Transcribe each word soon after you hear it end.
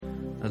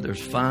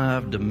There's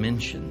 5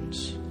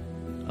 dimensions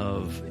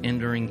of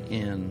entering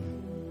in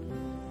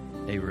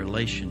a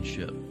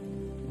relationship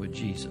with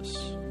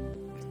Jesus.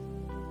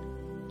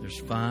 There's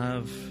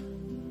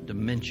 5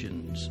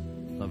 dimensions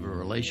of a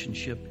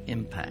relationship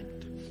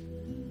impact.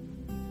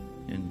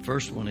 And the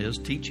first one is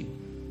teaching.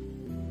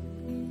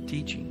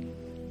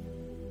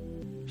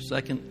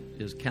 Second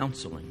is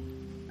counseling.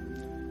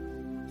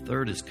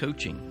 Third is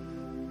coaching.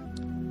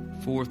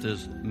 Fourth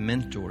is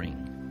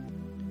mentoring.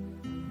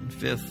 And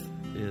fifth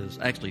is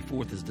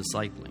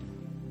discipling.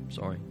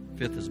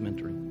 Fifth is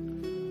mentoring.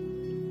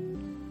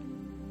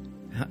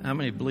 How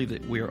many believe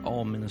that we are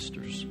all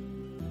ministers?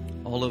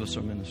 All of us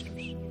are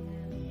ministers.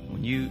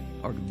 When you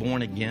are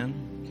born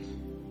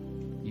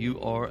again, you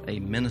are a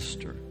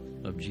minister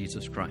of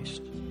Jesus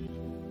Christ.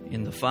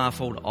 In the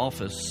 5-fold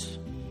office,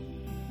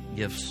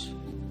 gifts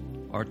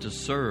are to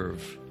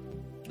serve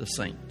the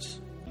saints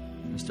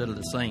instead of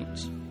the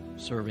saints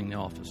serving the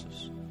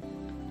offices.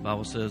 The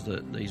Bible says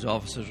that these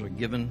offices are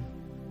given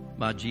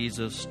by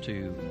Jesus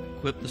to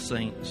equip the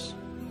saints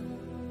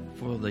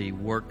for the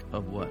work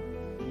of what?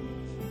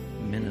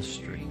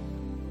 Ministry.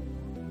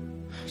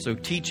 So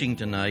teaching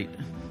tonight,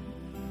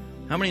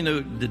 how many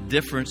know the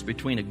difference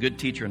between a good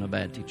teacher and a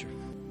bad teacher?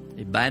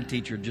 A bad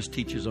teacher just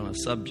teaches on a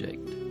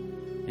subject,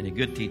 and a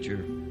good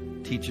teacher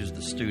teaches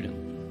the student.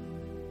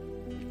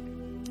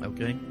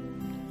 Okay?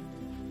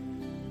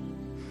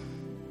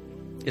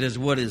 It is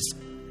what is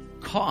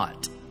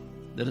caught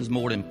that is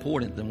more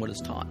important than what is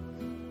taught.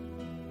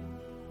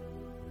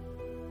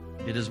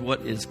 It is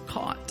what is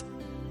caught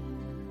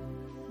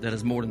that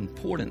is more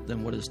important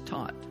than what is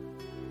taught.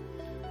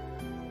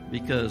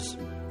 Because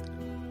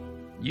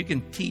you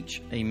can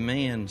teach a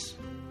man's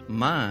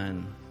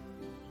mind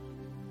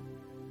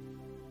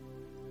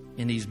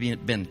and he's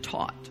been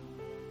taught.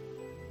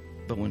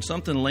 But when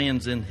something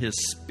lands in his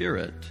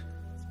spirit,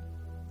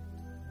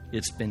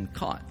 it's been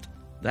caught.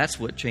 That's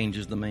what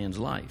changes the man's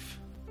life,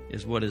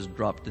 is what is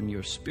dropped in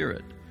your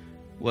spirit.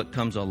 What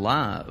comes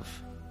alive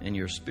in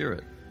your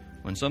spirit.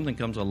 When something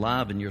comes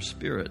alive in your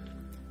spirit,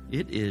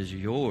 it is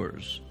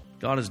yours.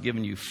 God has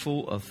given you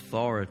full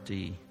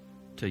authority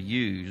to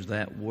use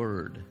that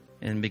word.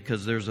 And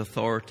because there's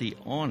authority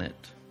on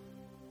it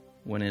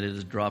when it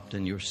is dropped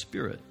in your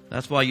spirit.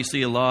 That's why you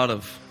see a lot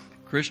of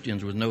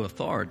Christians with no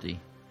authority,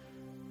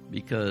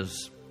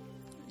 because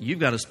you've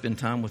got to spend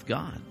time with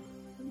God.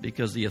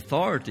 Because the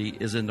authority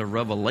is in the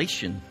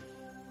revelation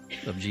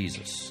of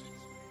Jesus.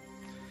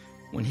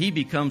 When He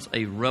becomes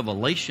a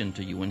revelation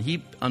to you, when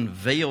He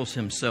unveils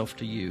Himself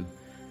to you,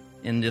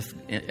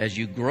 as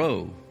you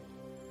grow,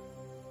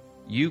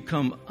 you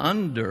come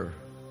under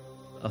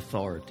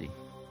authority.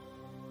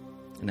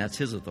 And that's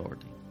His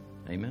authority.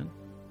 Amen?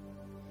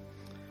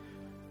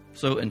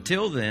 So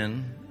until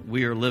then,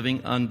 we are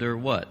living under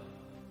what?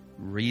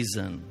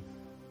 Reason.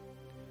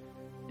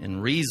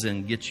 And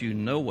reason gets you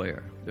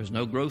nowhere. There's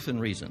no growth in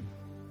reason.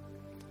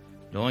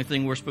 The only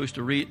thing we're supposed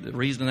to the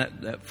reason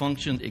that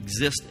function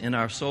exists in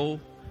our soul,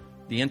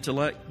 the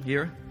intellect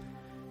here,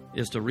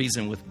 is to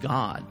reason with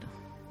God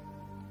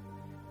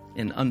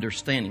in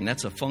understanding.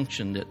 That's a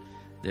function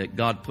that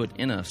God put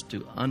in us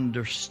to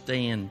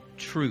understand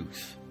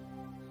truth.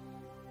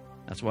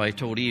 That's why He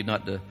told Eve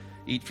not to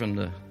eat from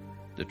the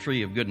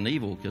tree of good and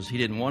evil, because He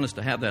didn't want us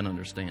to have that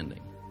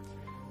understanding.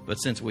 But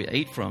since we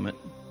ate from it,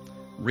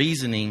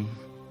 reasoning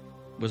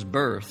was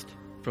birthed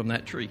from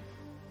that tree.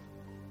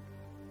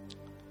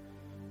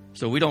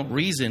 So we don't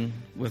reason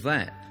with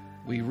that.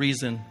 We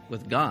reason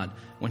with God.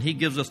 When He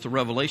gives us the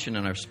revelation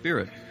in our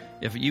spirit,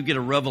 if you get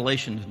a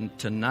revelation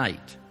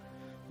tonight,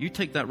 you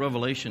take that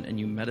revelation and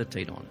you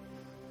meditate on it.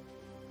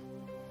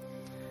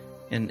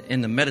 And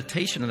in the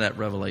meditation of that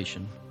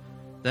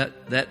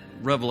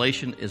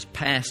revelation is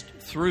passed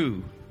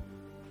through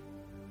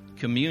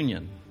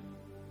communion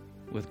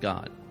with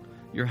God.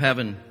 You're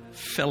having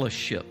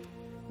fellowship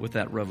with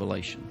that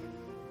revelation.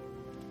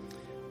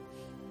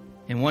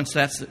 And once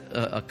that's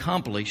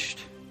accomplished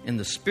in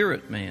the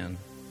spirit man,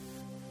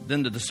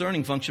 then the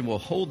discerning function will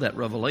hold that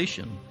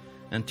revelation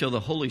until the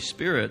Holy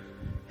Spirit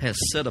has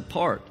set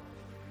apart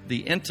the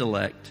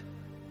intellect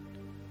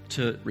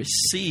to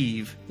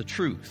receive the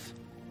truth.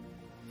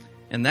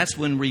 And that's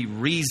when we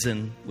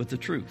reason with the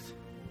truth.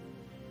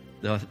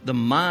 The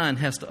mind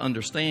has to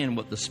understand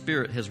what the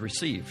Spirit has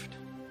received.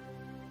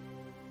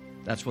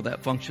 That's what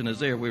that function is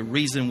there. We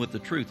reason with the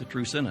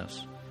truth's in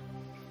us.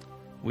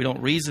 We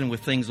don't reason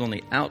with things on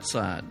the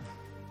outside,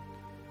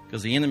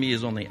 because the enemy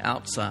is on the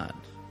outside.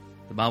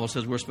 The Bible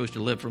says we're supposed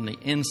to live from the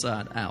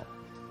inside out.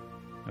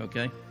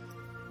 Okay?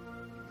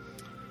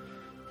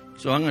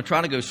 So I'm going to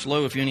try to go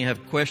slow. If you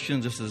have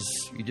questions,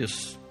 you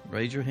just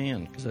raise your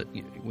hand, because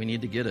we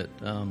need to get it.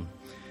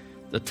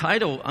 The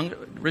title,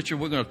 Richard,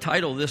 we're going to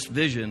title this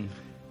vision,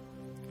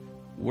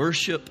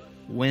 Worship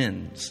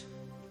Wins.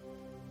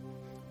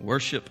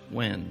 Worship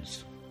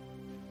Wins.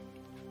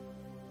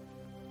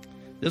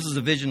 This is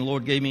a vision the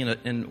Lord gave me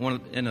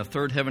in a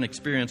third heaven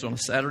experience on a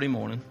Saturday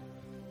morning.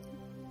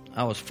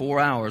 I was 4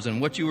 hours,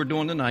 and what you were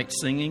doing tonight,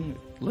 singing,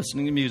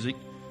 listening to music,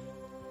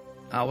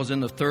 I was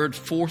in the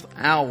fourth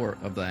hour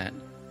of that.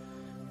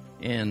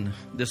 and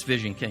this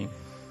vision came.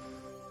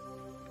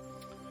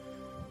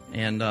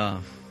 And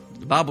the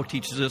Bible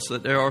teaches us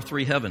that there are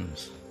 3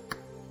 heavens.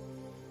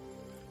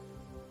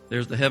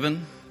 There's the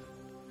heaven.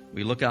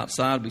 We look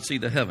outside, we see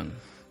the heaven.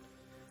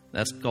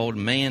 That's called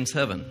man's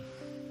heaven.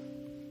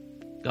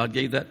 God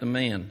gave that to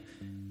man.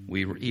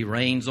 He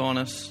reigns on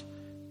us.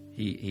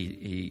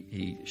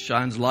 He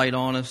shines light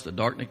on us. The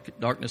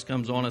darkness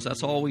comes on us.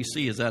 That's all we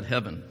see is that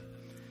heaven.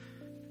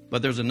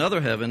 But there's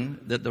another heaven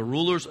that the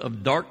rulers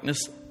of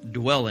darkness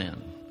dwell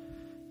in.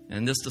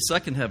 And this is the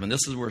second heaven.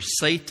 This is where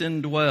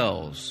Satan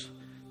dwells.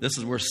 This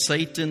is where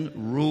Satan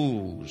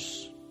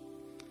rules.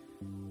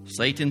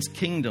 Satan's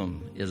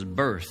kingdom is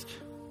birthed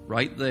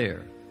right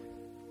there.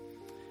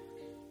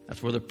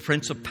 That's where the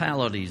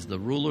principalities, the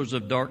rulers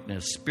of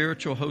darkness,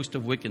 spiritual host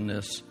of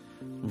wickedness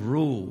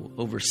rule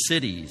over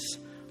cities,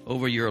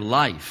 over your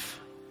life,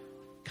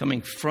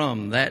 coming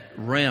from that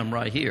realm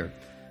right here.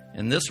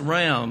 And this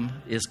realm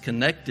is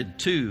connected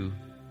to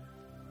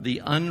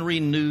the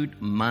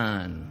unrenewed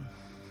mind.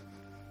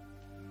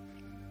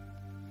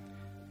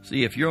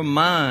 See, if your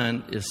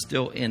mind is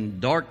still in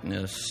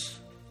darkness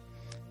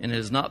and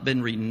has not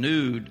been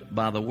renewed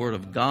by the Word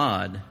of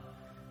God,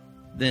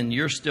 then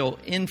you're still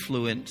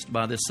influenced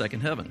by this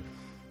second heaven.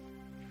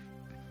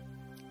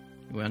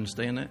 You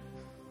understand that?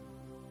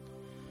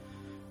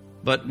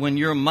 But when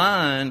your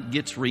mind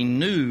gets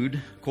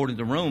renewed, according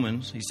to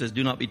Romans, he says,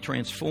 do not be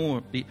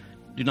conformed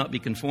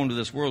to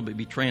this world, but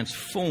be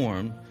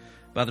transformed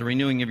by the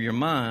renewing of your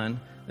mind,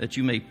 that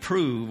you may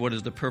prove what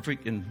is the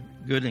perfect and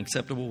good and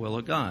acceptable will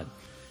of God.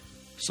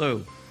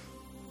 So,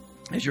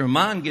 as your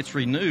mind gets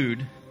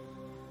renewed,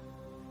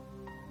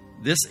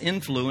 this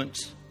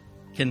influence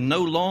can no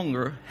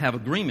longer have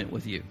agreement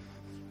with you.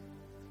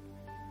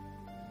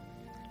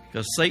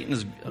 Because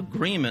Satan's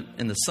agreement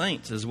in the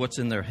saints is what's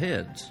in their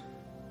heads,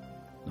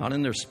 not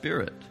in their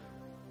spirit.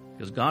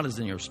 Because God is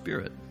in your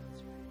spirit.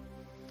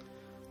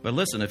 But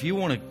listen, if you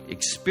want to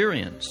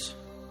experience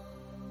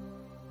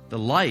the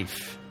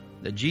life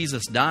that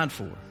Jesus died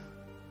for,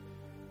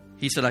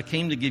 he said, I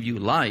came to give you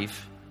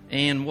life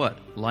and what?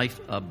 Life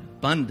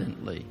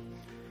abundantly.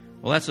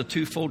 Well, that's a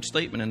twofold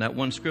statement in that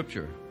one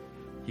scripture.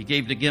 He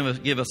gave to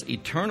give us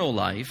eternal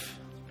life,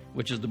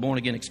 which is the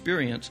born-again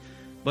experience,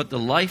 but the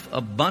life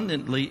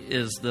abundantly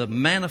is the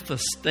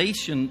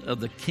manifestation of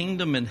the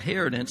kingdom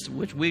inheritance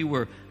which we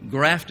were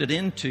grafted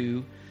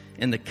into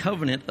in the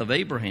covenant of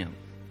Abraham.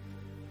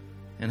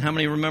 And how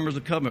many remembers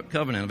the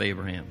covenant of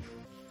Abraham?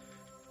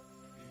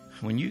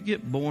 When you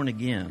get born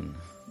again,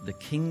 the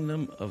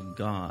kingdom of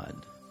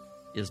God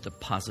is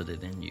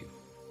deposited in you.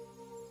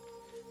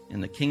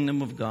 And the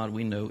kingdom of God,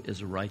 we know,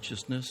 is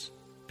righteousness,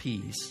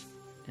 peace,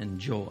 and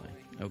joy.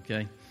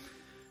 Okay?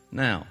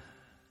 Now,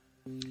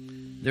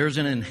 there's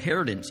an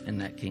inheritance in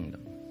that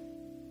kingdom.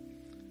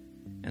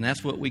 And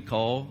that's what we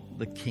call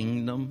the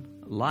kingdom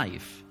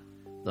life,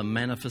 the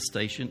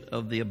manifestation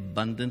of the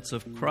abundance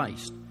of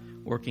Christ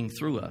working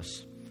through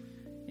us.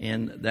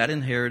 And that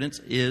inheritance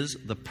is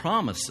the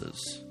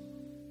promises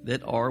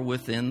that are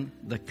within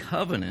the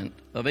covenant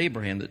of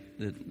Abraham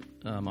that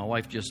my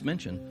wife just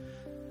mentioned,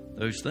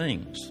 those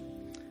things.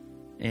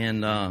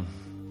 And I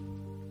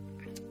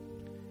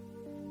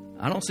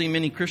don't see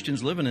many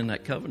Christians living in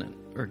that covenant.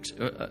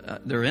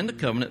 They're in the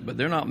covenant, but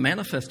they're not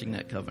manifesting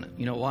that covenant.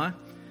 You know why?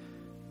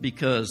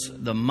 Because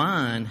the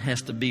mind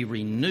has to be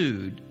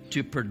renewed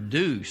to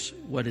produce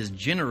what is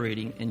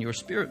generating in your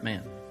spirit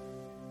man.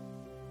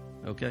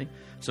 Okay?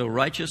 So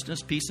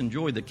righteousness, peace, and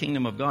joy, the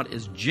kingdom of God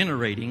is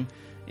generating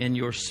in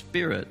your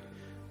spirit.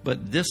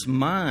 But this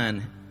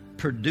mind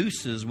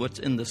produces what's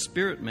in the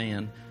spirit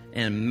man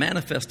and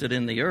manifested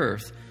in the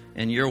earth.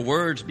 And your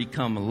words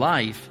become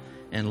life,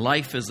 and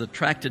life is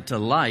attracted to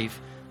life.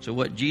 So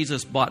what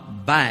Jesus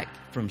bought back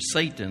from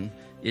Satan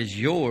is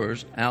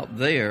yours out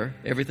there.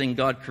 Everything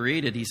God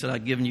created, he said,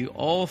 I've given you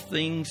all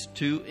things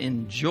to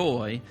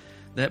enjoy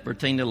that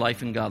pertain to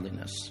life and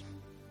godliness.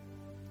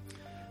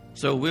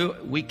 So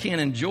we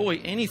can't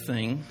enjoy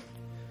anything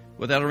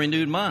without a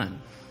renewed mind.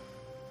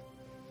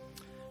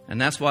 And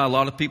that's why a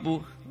lot of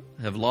people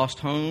have lost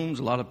homes.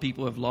 A lot of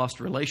people have lost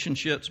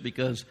relationships,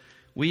 because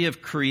we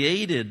have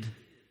created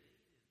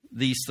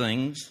these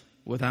things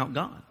without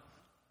God.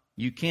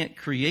 You can't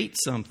create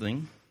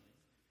something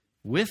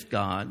with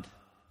God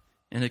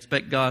and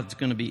expect God's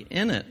going to be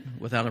in it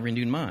without a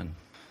renewed mind.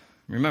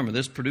 Remember,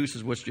 this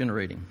produces what's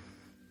generating,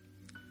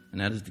 and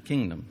that is the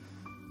kingdom.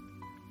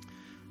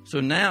 So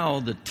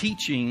now the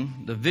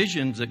teaching, the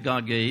visions that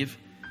God gave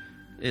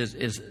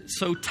is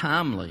so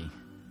timely,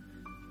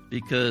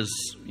 because,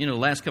 the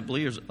last couple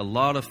of years, a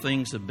lot of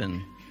things have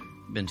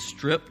been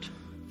stripped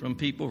from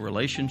people,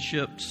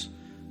 relationships,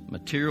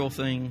 material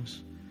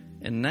things,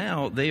 and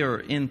now they are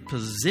in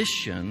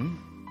position,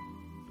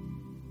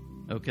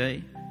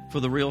 okay, for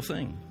the real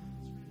thing.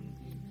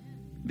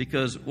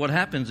 Because what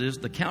happens is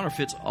the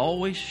counterfeits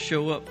always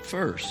show up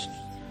first.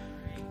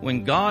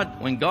 When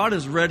God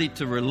is ready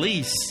to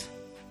release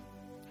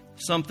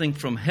something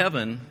from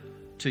heaven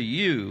to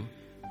you,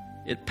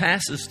 it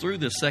passes through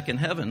the second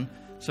heaven.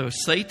 So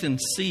Satan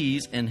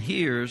sees and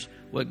hears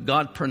what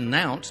God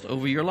pronounced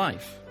over your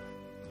life.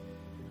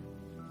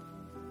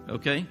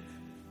 Okay?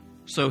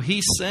 So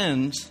he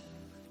sends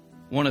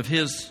one of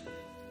his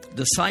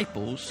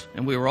disciples,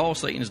 and we were all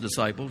Satan's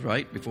disciples,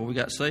 right, before we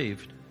got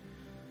saved.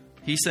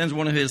 He sends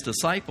one of his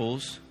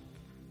disciples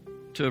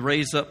to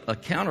raise up a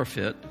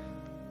counterfeit,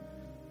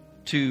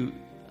 to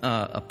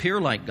appear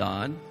like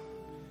God,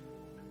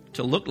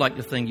 to look like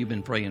the thing you've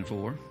been praying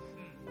for,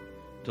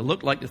 to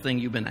look like the thing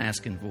you've been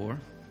asking for,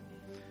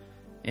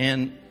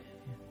 and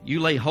you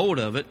lay hold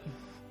of it.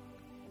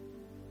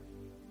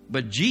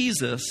 But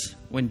Jesus,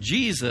 when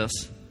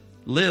Jesus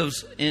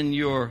lives in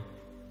your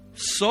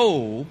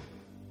soul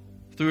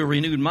through a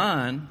renewed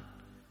mind,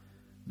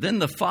 then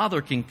the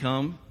Father can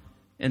come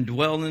and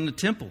dwell in the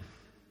temple.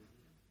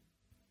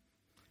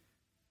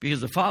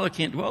 Because the Father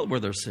can't dwell where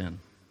there's sin.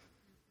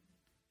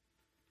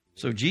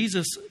 So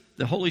Jesus,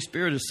 the Holy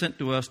Spirit, is sent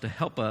to us to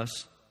help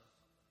us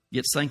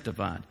get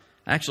sanctified.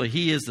 Actually,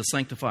 He is the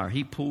sanctifier.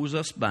 He pulls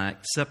us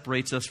back,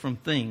 separates us from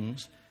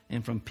things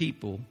and from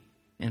people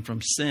and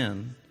from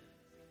sin.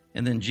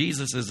 And then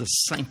Jesus is a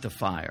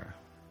sanctifier.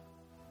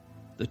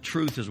 The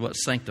truth is what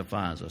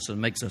sanctifies us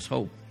and makes us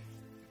whole.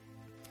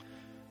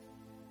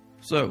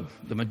 So,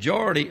 the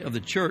majority of the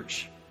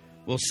church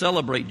will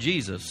celebrate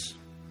Jesus,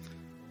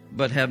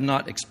 but have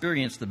not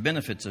experienced the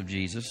benefits of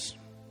Jesus,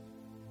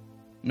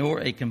 nor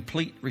a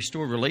complete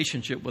restored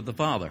relationship with the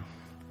Father.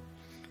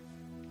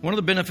 One of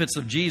the benefits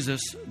of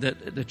Jesus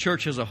that the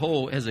church as a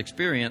whole has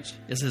experienced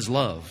is His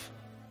love.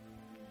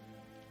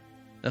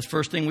 That's the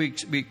first thing we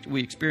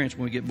experience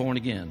when we get born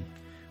again.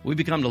 We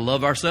become to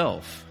love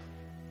ourselves.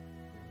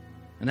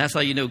 And that's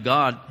how you know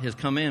God has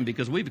come in,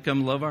 because we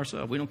become to love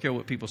ourselves. We don't care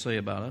what people say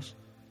about us.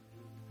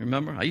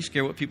 Remember, I used to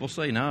care what people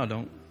say. Now I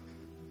don't.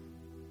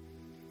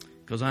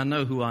 Because I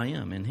know who I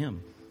am in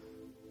Him.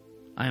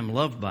 I am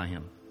loved by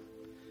Him.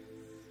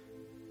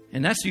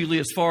 And that's usually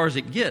as far as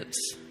it gets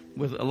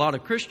with a lot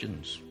of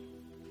Christians.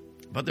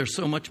 But there's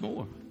so much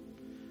more.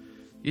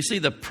 You see,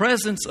 the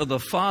presence of the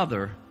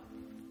Father,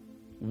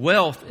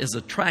 wealth is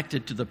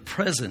attracted to the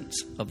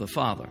presence of the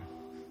Father.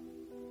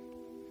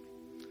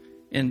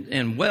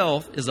 And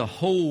wealth is a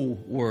whole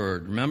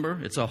word. Remember?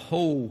 It's a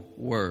whole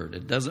word.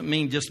 It doesn't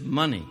mean just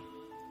money.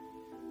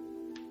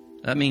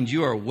 That means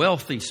you are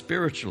wealthy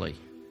spiritually.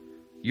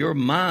 Your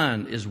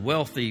mind is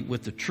wealthy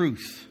with the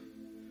truth.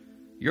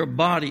 Your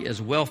body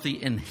is wealthy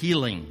in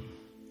healing.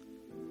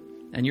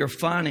 And your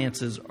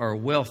finances are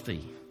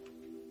wealthy.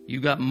 You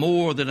got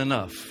more than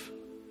enough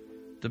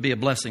to be a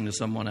blessing to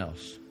someone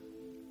else.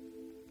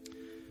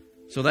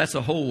 So that's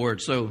a whole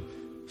word. So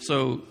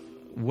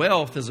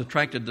wealth is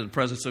attracted to the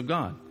presence of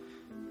God.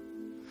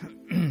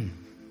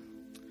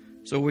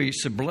 So we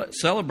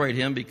celebrate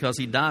Him because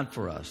He died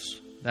for us.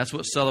 That's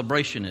what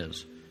celebration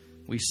is.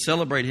 We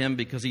celebrate Him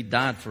because He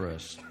died for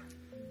us.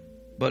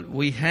 But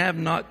we have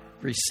not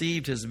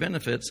received His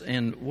benefits.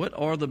 And what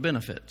are the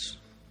benefits?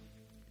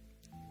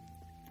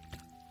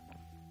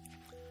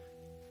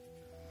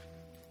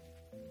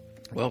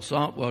 Well,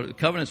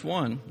 covenant's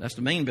one. That's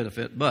the main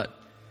benefit. But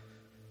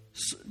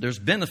there's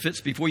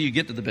benefits before you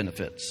get to the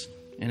benefits.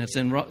 And it's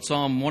in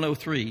Psalm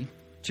 103,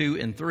 2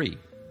 and 3.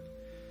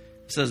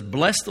 It says,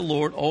 "Bless the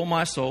Lord, O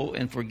my soul,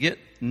 and forget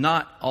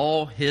not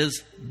all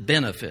His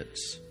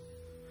benefits,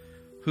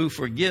 who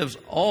forgives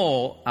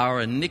all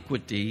our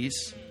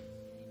iniquities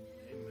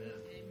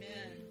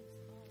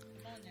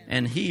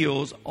and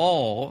heals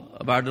all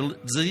of our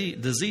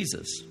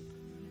diseases."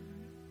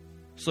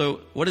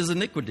 So, what is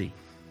iniquity?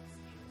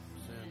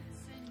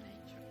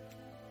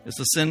 It's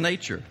the sin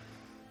nature.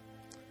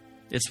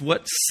 It's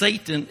what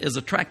Satan is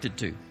attracted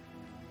to,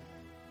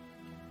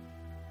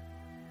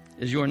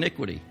 is your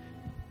iniquity.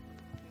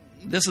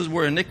 This is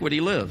where iniquity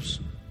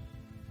lives,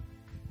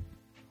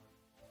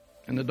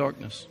 in the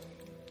darkness.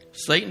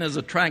 Satan is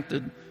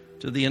attracted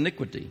to the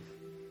iniquity.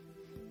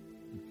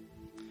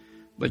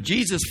 But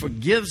Jesus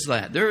forgives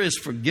that. There is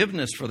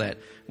forgiveness for that.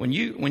 When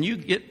you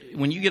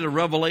get a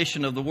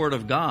revelation of the Word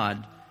of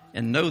God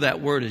and know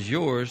that Word is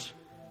yours,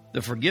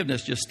 the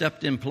forgiveness just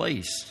stepped in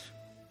place.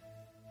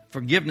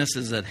 Forgiveness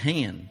is at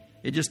hand.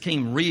 It just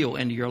came real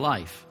into your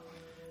life,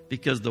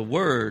 because the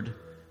Word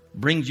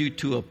brings you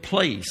to a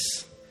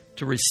place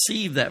to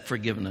receive that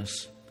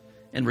forgiveness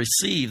and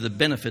receive the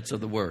benefits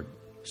of the Word.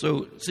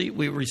 So, see,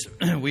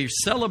 we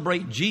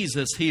celebrate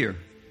Jesus here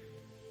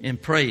in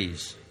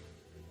praise.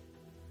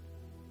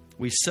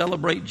 We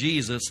celebrate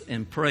Jesus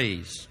in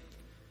praise.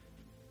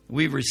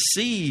 We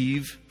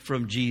receive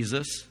from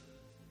Jesus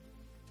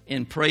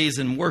in praise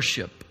and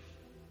worship.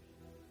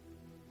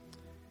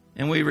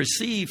 And we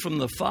receive from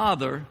the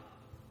Father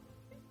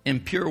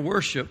in pure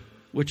worship,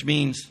 which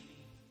means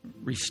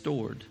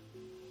restored.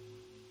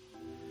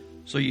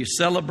 So you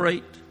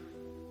celebrate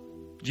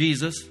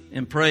Jesus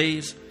in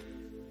praise.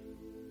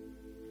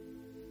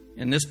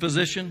 In this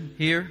position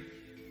here,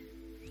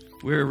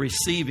 we're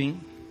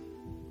receiving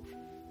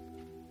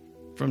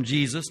from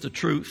Jesus the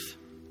truth.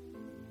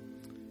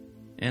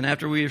 And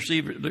after we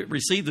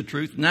receive the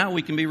truth, now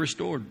we can be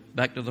restored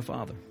back to the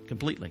Father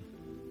completely.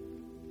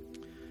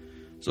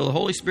 So the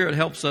Holy Spirit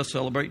helps us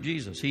celebrate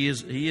Jesus. He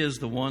is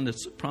the one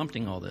that's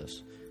prompting all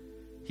this.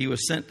 He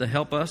was sent to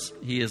help us.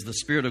 He is the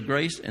Spirit of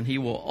grace, and He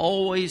will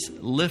always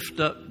lift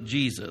up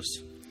Jesus.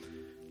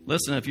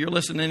 Listen, if you're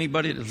listening to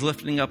anybody that's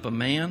lifting up a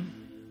man,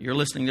 you're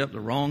listening up the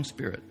wrong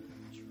spirit.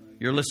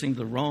 You're listening to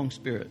the wrong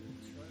spirit.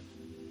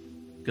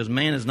 Because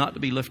man is not to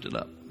be lifted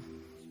up.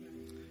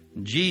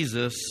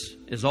 Jesus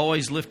is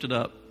always lifted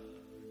up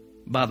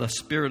by the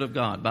Spirit of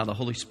God, by the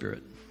Holy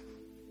Spirit.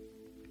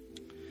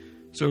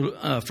 So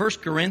 1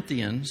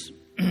 Corinthians,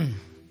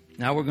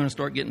 now we're going to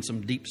start getting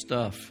some deep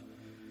stuff.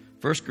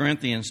 1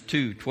 Corinthians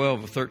 2,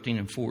 12, 13,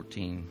 and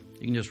 14.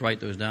 You can just write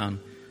those down.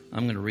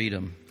 I'm going to read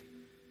them.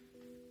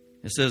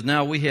 It says,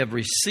 now we have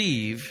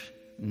received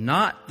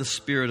not the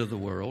spirit of the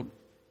world.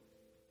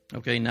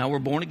 Okay, now we're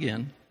born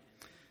again.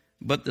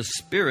 But the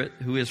Spirit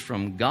who is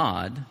from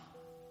God,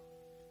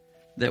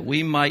 that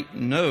we might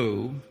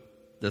know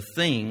the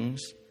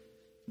things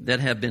that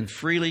have been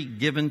freely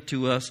given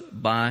to us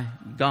by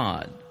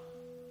God.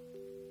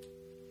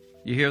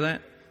 You hear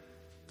that?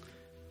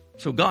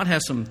 So God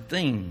has some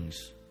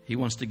things He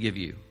wants to give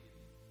you.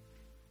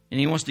 And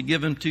He wants to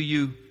give them to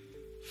you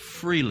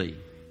freely.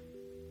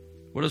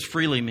 What does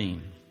freely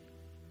mean?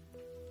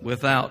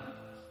 Without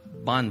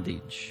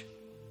bondage.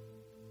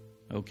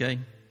 Okay?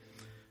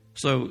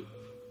 So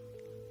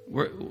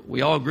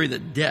we all agree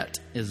that debt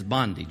is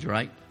bondage,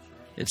 right?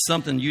 It's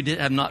something you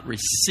have not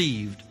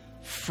received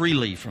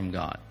freely from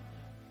God.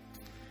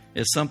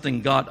 It's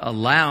something God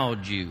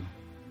allowed you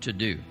to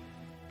do.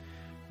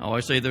 I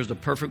always say there's the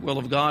perfect will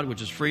of God,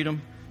 which is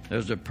freedom.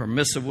 There's the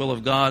permissive will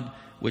of God,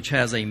 which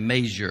has a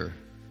measure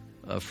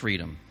of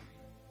freedom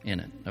in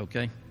it.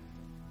 Okay?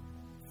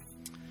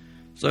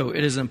 So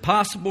it is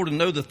impossible to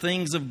know the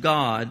things of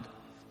God,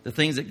 the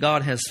things that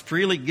God has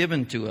freely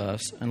given to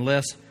us,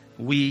 unless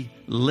we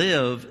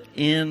live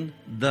in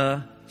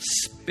the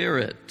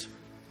Spirit.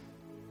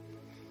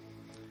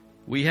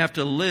 We have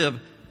to live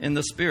in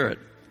the Spirit.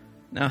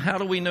 Now, how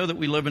do we know that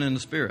we live in the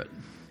Spirit?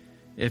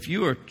 If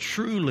you are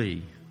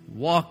truly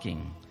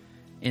walking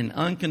in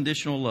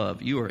unconditional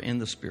love, you are in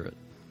the Spirit.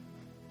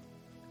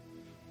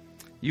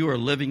 You are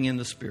living in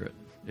the Spirit.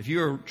 If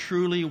you are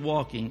truly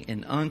walking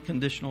in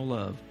unconditional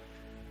love,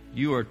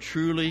 you are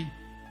truly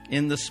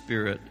in the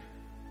Spirit,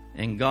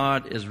 and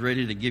God is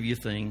ready to give you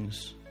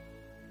things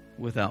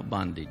without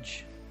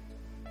bondage.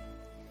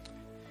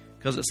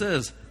 Because it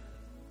says,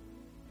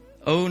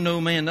 owe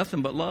no man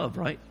nothing but love,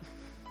 right?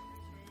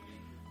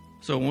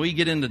 So when we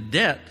get into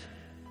debt,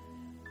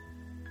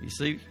 you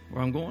see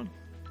where I'm going?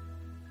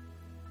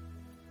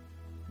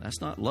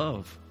 That's not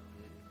love.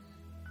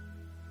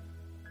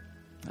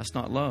 That's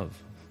not love.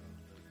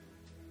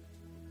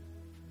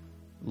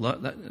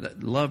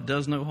 Love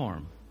does no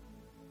harm.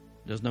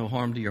 Does no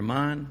harm to your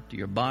mind, to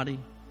your body.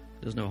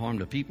 Does no harm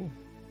to people.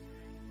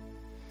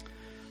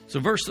 So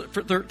verse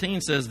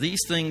 13 says, these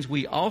things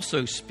we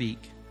also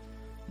speak,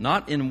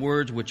 not in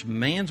words which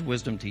man's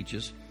wisdom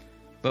teaches,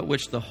 but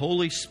which the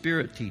Holy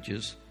Spirit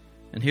teaches.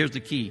 And here's the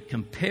key,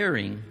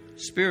 comparing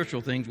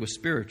spiritual things with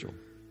spiritual.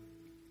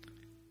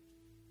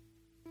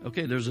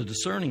 Okay, there's a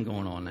discerning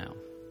going on now.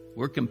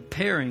 We're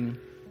comparing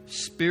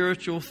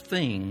spiritual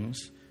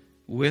things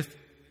with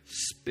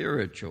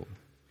spiritual.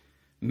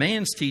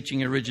 Man's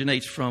teaching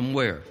originates from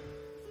where?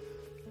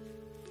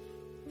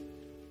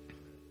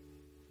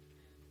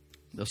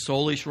 The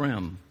soulish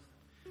realm.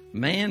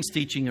 Man's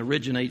teaching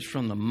originates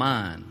from the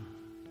mind.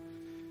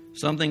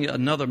 Something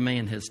another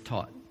man has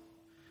taught.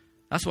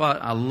 That's why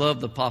I love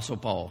the Apostle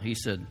Paul. He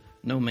said,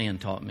 no man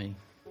taught me.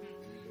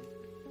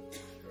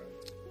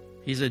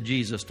 He said,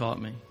 Jesus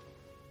taught me.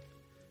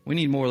 We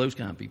need more of those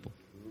kind of people.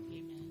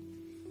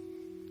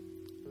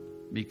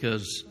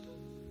 Because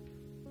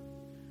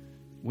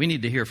we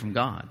need to hear from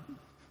God.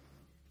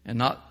 And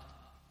not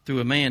through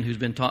a man who's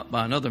been taught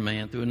by another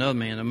man, through another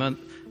man.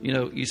 You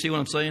know, you see what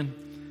I'm saying?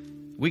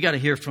 We got to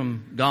hear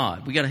from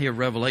God. We got to hear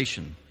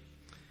revelation.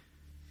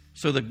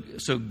 So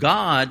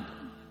God's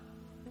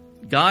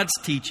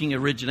teaching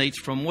originates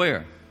from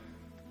where?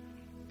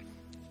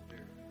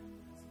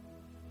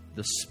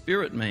 The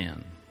spirit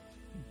man.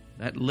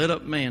 That lit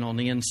up man on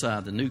the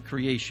inside, the new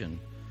creation,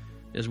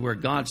 is where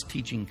God's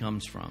teaching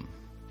comes from.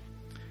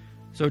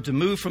 So to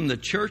move from the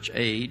church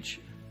age,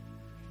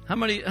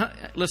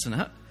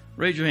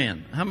 raise your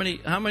hand. How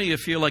many of you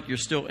feel like you're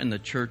still in the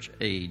church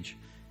age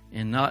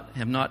and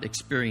have not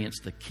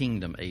experienced the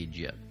kingdom age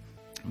yet?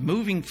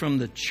 Moving from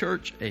the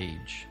church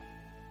age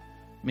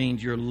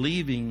means you're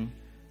leaving,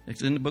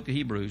 it's in the book of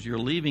Hebrews, you're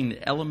leaving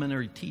the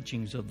elementary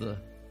teachings of the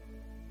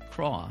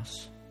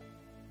cross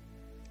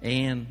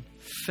and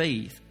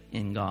faith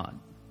in God,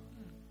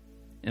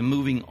 and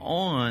moving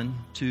on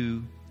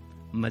to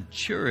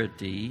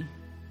maturity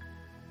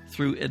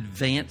through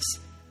advanced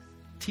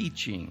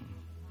teaching.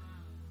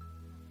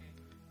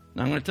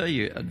 Now I'm going to tell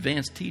you,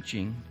 advanced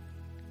teaching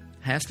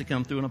has to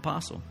come through an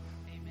apostle.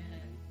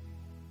 Amen.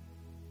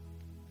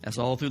 That's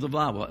all through the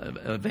Bible.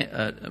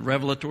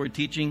 Revelatory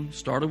teaching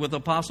started with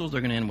apostles,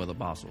 they're going to end with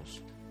apostles.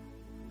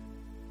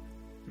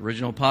 The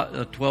original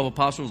 12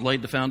 apostles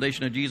laid the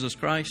foundation of Jesus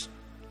Christ.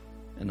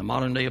 And the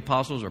modern day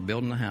apostles are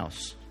building a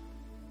house.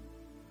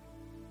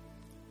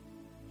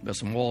 But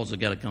some walls have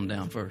got to come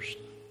down first.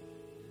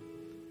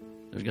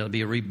 There's got to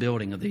be a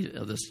rebuilding of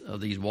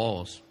these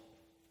walls.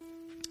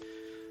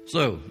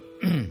 So,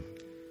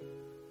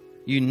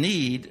 you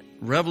need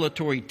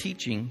revelatory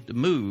teaching to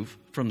move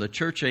from the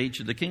church age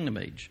to the kingdom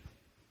age.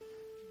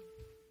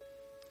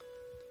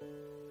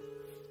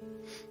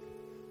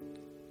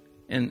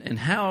 And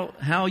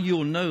how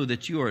you'll know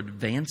that you are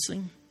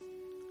advancing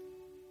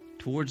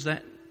towards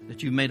that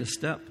you've made a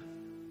step,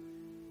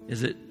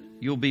 is that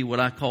you'll be what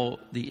I call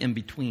the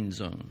in-between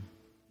zone.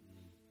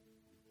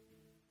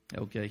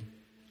 Okay?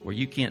 Where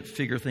you can't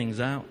figure things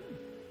out.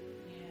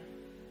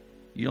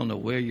 You don't know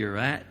where you're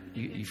at.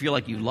 You feel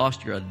like you've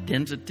lost your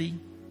identity.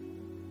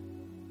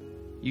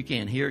 You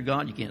can't hear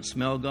God. You can't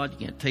smell God. You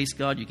can't taste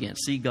God. You can't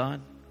see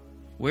God.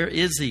 Where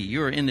is He?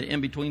 You're in the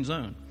in-between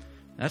zone.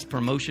 That's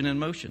promotion in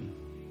motion.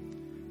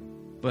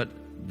 But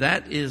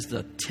that is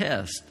the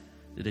test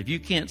that if you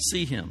can't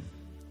see Him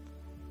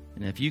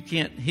and if you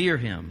can't hear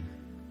Him,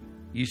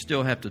 you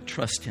still have to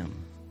trust Him.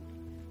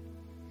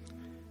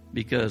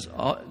 Because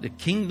the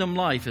kingdom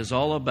life is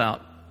all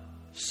about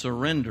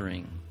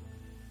surrendering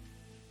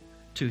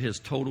to His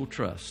total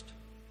trust,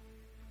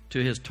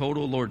 to His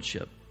total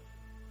lordship,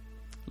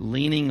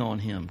 leaning on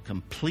Him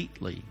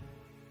completely.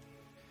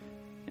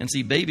 And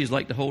see, babies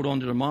like to hold on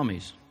to their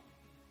mommies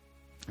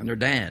and their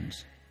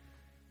dads.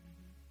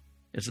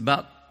 It's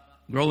about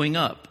growing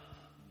up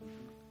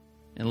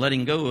and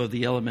letting go of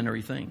the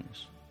elementary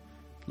things,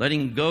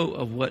 letting go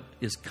of what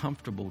is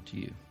comfortable to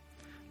you,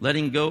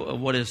 letting go of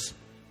what is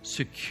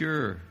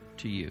secure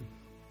to you,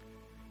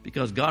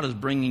 because God is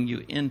bringing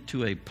you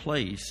into a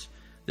place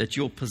that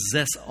you'll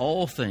possess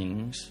all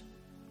things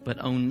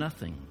but own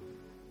nothing,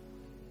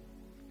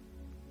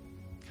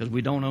 because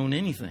we don't own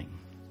anything.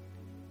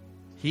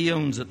 He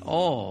owns it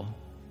all,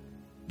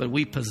 but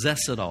we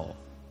possess it all.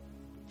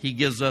 He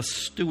gives us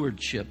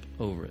stewardship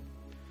over it.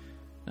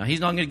 Now, He's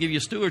not going to give you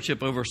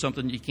stewardship over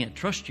something He can't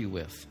trust you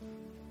with.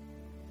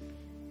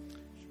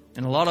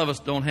 And a lot of us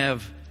don't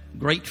have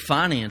great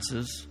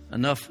finances,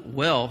 enough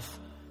wealth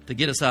to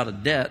get us out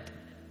of debt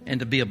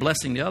and to be a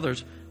blessing to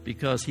others,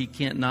 because He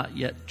can't not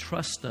yet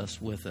trust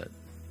us with it.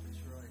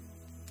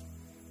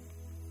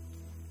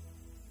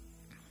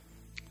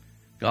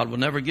 God will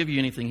never give you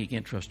anything He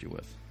can't trust you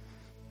with.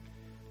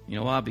 You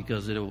know why?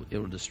 Because it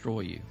will destroy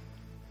you.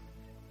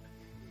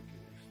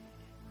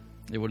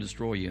 It will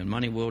destroy you, and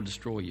money will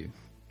destroy you.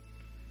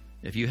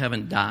 If you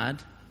haven't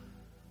died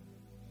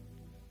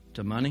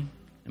to money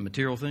and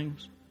material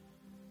things,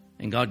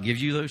 and God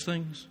gives you those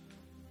things,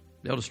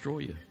 they'll destroy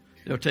you.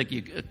 They'll take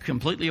you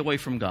completely away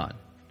from God,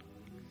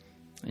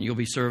 and you'll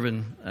be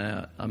serving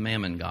a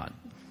mammon god.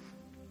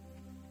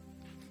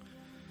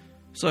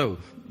 So,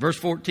 verse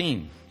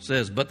 14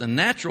 says, "But the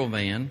natural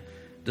man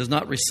does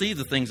not receive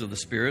the things of the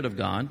Spirit of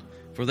God,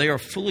 for they are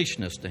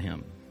foolishness to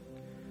him.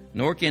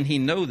 Nor can he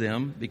know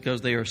them,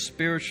 because they are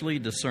spiritually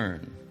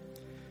discerned."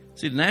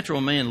 See, the natural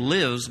man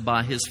lives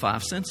by his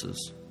five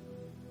senses.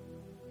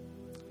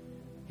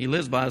 He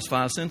lives by his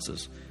five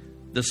senses.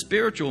 The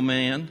spiritual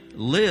man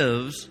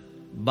lives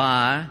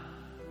by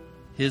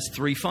his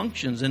three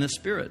functions in his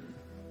spirit.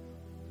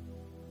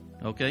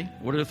 Okay?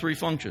 What are the three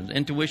functions?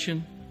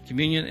 Intuition,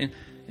 communion,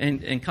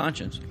 and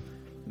conscience.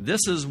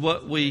 This is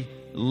what we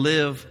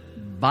live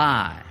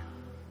by.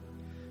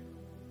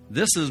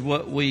 This is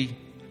what we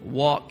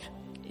walk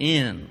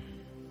in.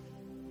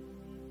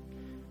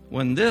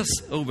 When this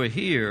over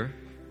here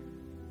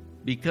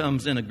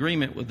becomes in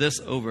agreement with this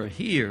over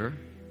here,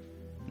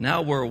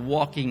 now we're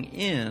walking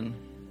in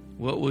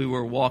what we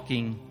were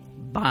walking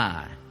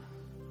by.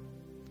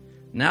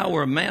 Now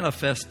we're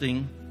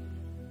manifesting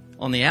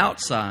on the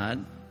outside,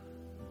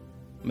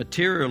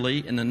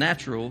 materially in the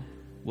natural,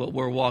 what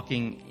we're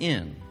walking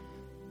in.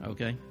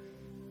 Okay?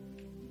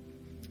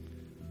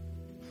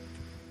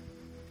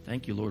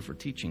 Thank you, Lord, for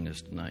teaching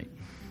this tonight.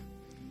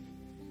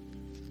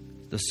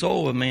 The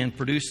soul of man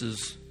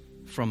produces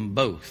from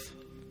both.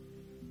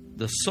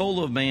 The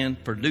soul of man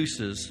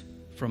produces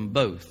from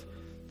both.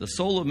 The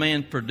soul of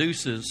man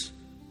produces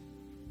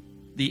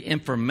the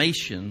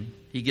information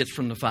he gets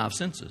from the five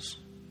senses.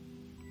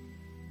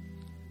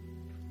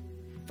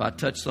 If I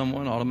touch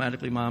someone,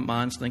 automatically my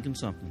mind's thinking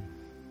something.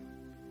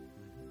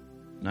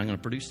 And I'm going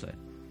to produce that.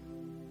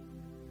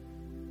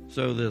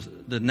 So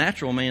the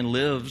natural man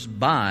lives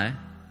by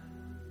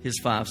his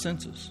five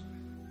senses.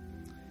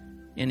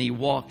 And he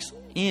walks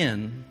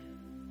in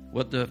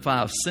what the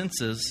five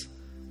senses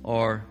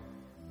are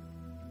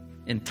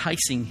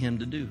enticing him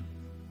to do.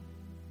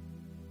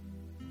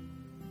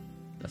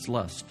 That's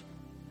lust.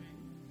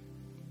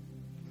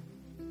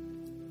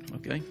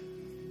 Okay?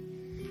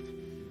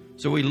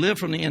 So we live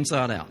from the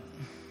inside out.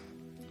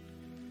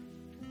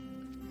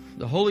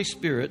 The Holy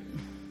Spirit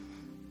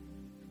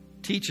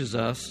teaches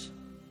us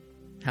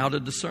how to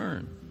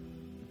discern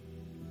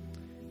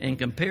and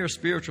compare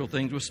spiritual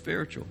things with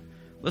spiritual.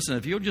 Listen,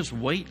 if you'll just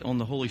wait on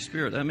the Holy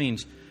Spirit, that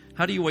means,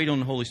 how do you wait on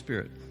the Holy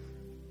Spirit?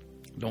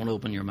 Don't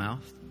open your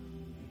mouth.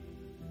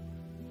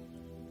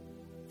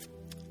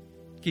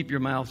 Keep your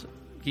mouth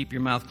keep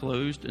your mouth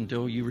closed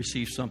until you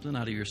receive something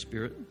out of your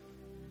spirit.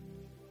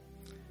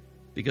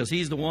 Because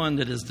He's the one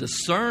that is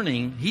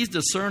discerning. He's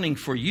discerning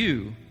for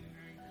you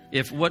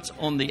if what's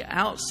on the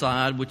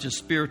outside, which is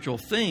spiritual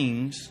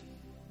things,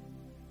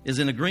 is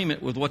in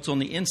agreement with what's on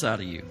the inside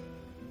of you.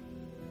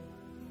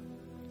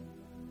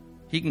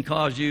 He can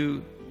cause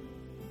you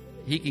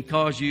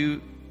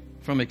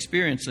from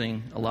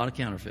experiencing a lot of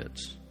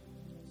counterfeits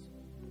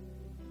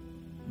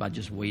by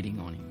just waiting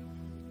on Him.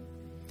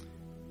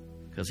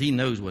 Because He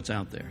knows what's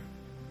out there.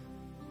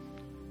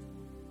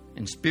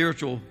 And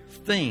spiritual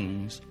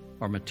things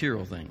are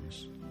material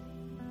things.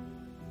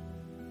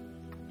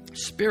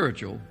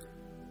 Spiritual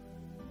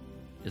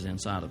is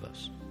inside of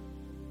us.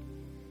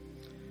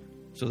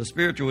 So the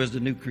spiritual is the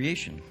new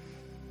creation.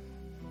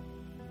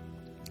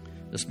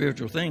 The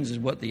spiritual things is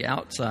what the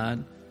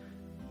outside,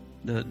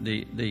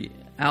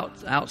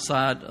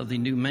 outside of the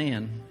new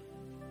man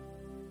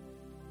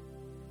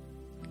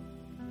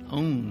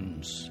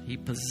owns. He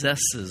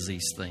possesses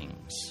these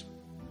things.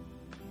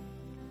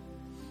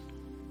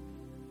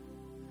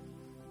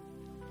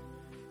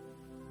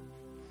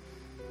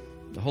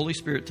 The Holy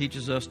Spirit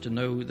teaches us to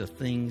know the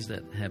things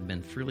that have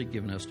been freely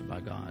given us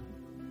by God.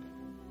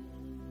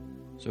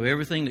 So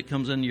everything that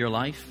comes into your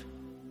life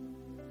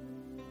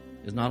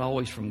is not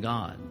always from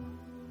God.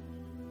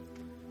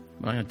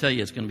 But I'm going to tell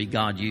you it's going to be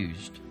God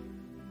used.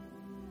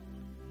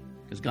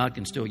 Because God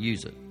can still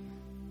use it.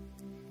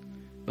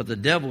 But the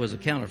devil is a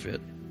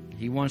counterfeit.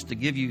 He wants to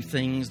give you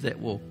things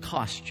that will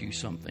cost you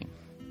something.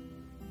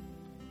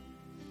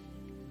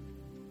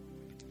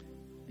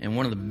 And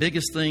one of the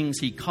biggest things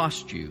he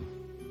costs you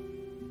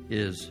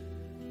is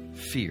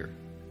fear.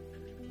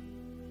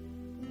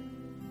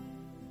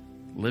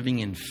 Living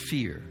in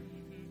fear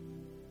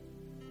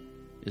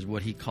is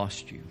what he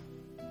costs you.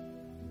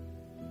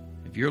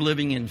 If you're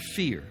living in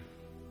fear,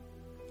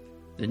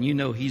 then you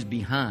know he's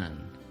behind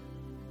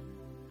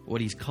what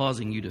he's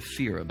causing you to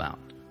fear about.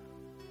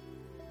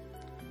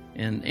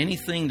 And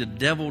anything the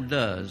devil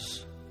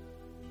does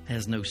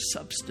has no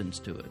substance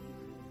to it.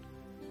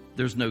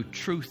 There's no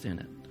truth in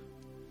it.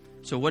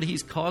 So what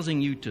he's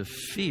causing you to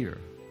fear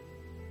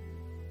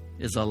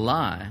is a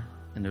lie,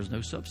 and there's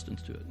no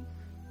substance to it.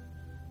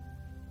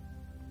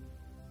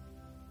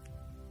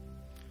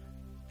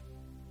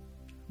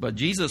 But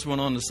Jesus went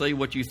on to say,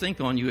 what you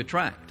think on, you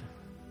attract.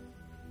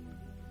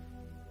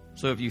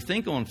 So if you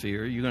think on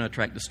fear, you're going to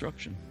attract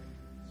destruction.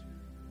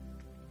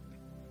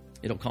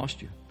 It'll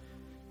cost you.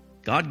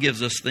 God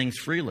gives us things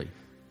freely.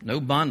 No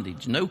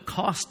bondage, no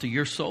cost to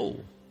your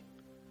soul.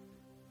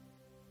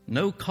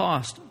 No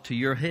cost to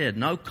your head,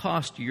 no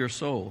cost to your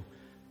soul.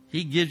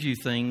 He gives you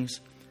things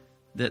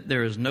that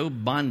there is no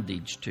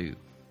bondage to.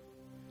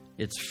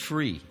 It's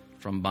free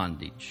from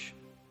bondage.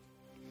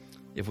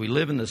 If we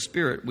live in the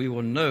Spirit, we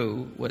will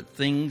know what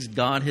things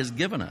God has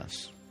given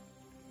us.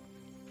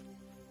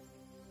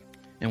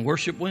 And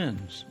worship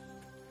wins.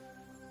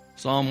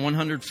 Psalm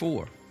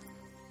 104.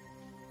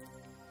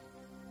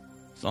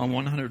 Psalm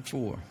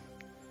 104.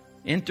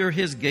 Enter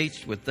his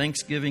gates with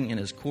thanksgiving and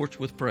his courts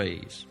with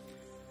praise.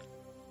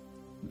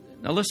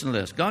 Now listen to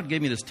this. God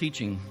gave me this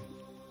teaching,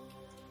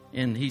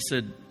 and he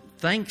said,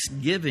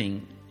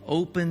 thanksgiving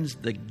opens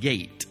the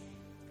gate.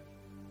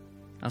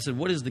 I said,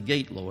 what is the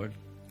gate, Lord?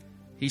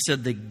 He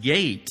said, the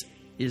gate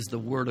is the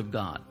Word of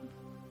God.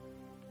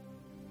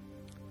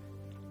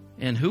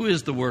 And who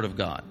is the Word of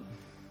God?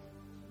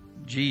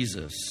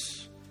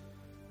 Jesus.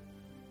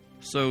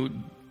 So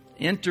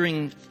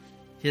entering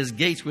his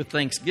gates with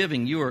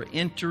thanksgiving, you are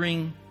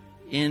entering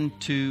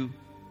into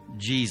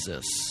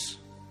Jesus.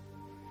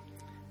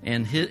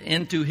 And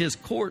into his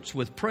courts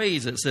with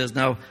praise, it says.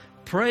 Now,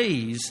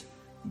 praise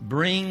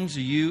brings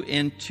you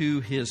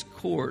into his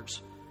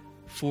courts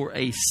for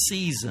a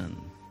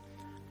season.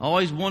 I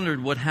always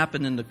wondered what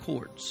happened in the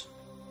courts.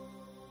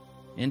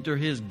 Enter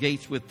his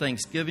gates with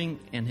thanksgiving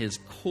and his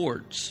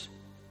courts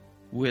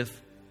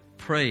with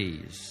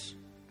praise.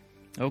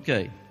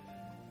 Okay.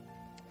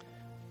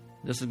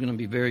 This is going to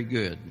be very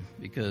good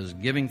because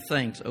giving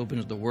thanks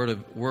opens the word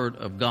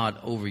of God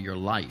over your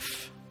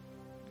life.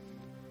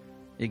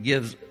 It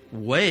gives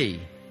way.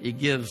 It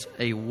gives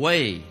a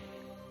way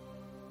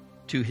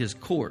to his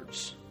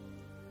courts.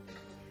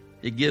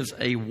 It gives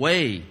a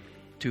way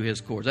to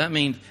his courts. That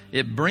means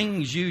it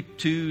brings you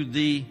to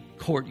the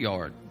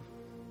courtyard.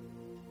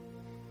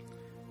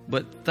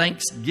 But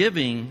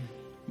thanksgiving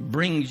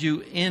brings you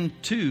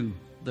into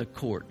the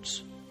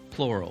courts,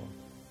 plural.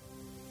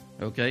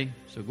 Okay?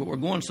 So we're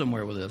going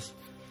somewhere with this.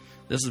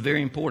 This is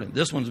very important.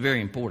 This one's very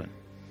important.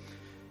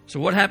 So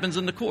what happens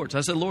in the courts?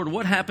 I said, Lord,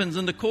 what happens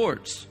in the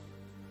courts?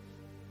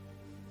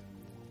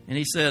 And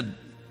he said,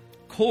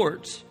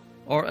 courts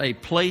are a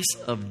place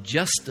of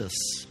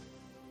justice.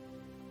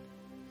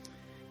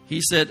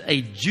 He said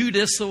a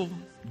judicial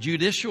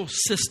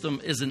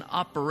system is in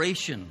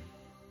operation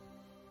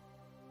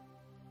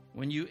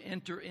when you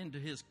enter into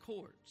his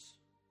courts.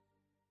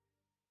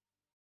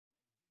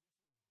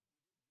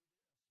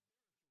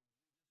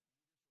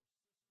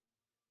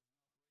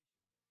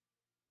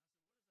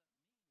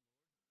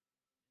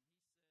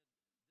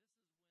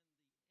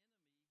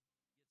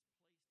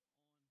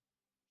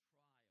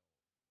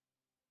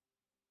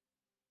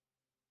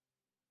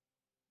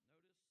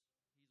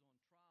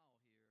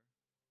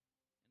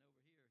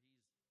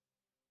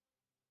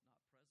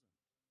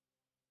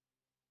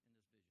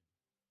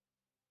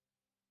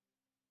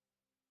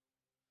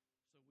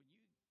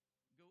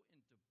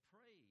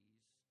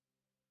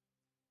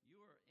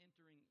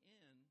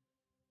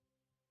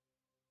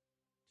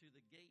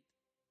 the gate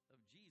of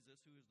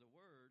Jesus, who is the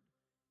Word.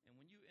 And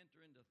when you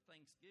enter into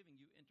thanksgiving,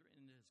 you enter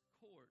into his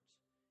courts,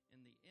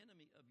 and the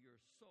enemy of your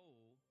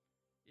soul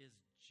is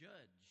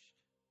judged.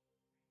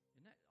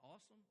 Isn't that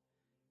awesome?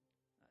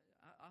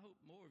 I hope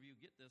more of you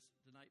get this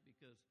tonight,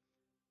 because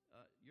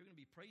you're going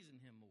to be praising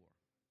him more.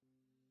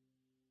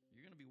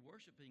 You're going to be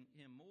worshiping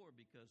him more,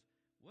 because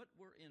what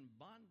we're in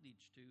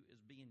bondage to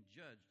is being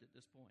judged at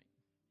this point.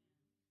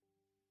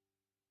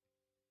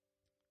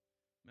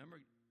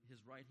 Remember, his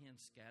right hand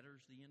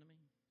scatters the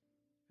enemy.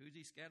 Who's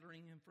he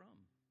scattering him from?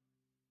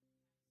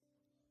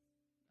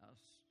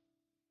 Us.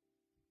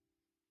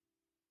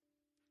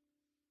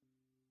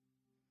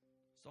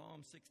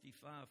 Psalm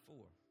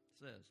 65:4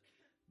 says,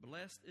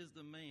 "Blessed is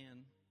the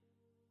man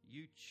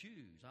you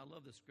choose." I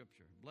love this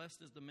scripture.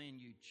 "Blessed is the man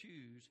you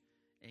choose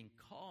and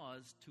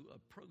cause to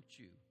approach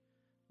you."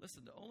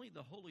 Listen, only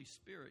the Holy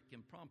Spirit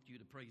can prompt you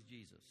to praise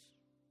Jesus.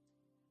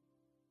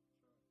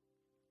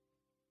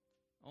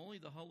 Only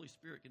the Holy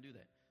Spirit can do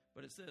that.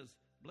 But it says,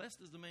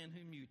 "Blessed is the man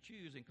whom you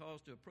choose and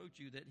cause to approach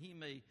you, that he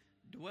may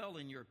dwell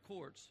in your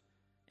courts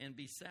and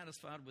be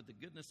satisfied with the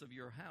goodness of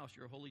your house,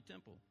 your holy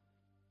temple."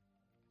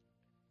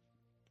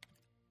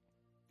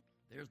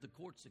 There's the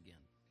courts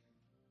again.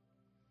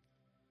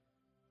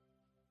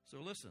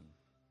 So listen,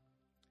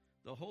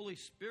 the Holy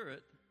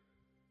Spirit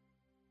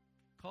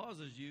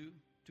causes you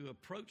to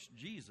approach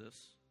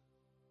Jesus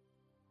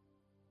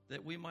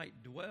that we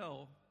might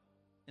dwell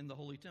in the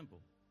holy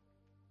temple.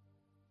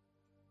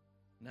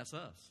 And that's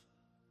us.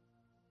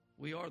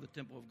 We are the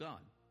temple of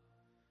God.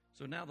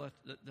 So now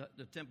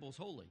the temple's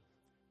holy,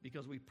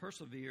 because we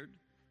persevered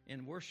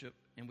in worship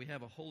and we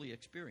have a holy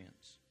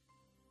experience.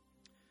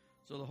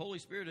 So the Holy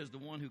Spirit is the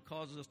one who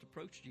causes us to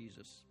approach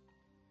Jesus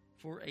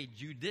for a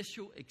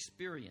judicial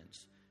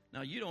experience.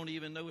 Now, you don't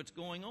even know what's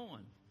going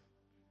on,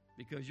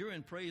 because you're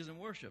in praise and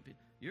worship.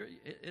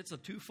 It's a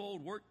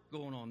twofold work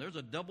going on. There's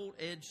a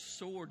double-edged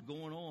sword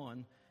going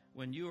on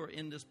when you are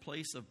in this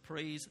place of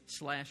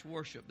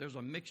praise/worship. There's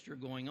a mixture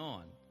going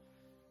on.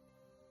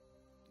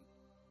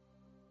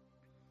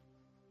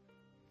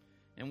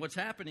 And what's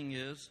happening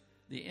is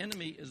the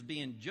enemy is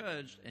being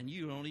judged, and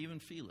you don't even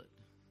feel it,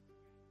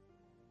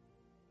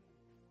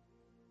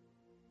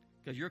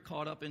 because you're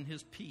caught up in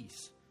his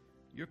peace.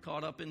 You're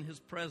caught up in his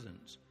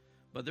presence.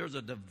 But there's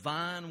a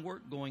divine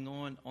work going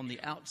on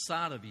the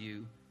outside of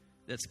you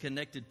that's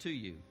connected to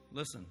you.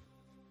 Listen,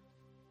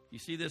 you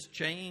see this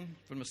chain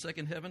from the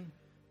second heaven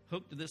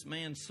hooked to this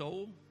man's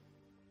soul?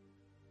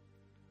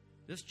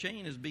 This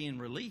chain is being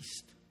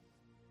released.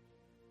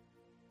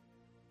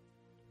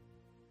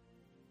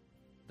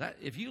 That,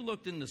 if you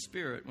looked in the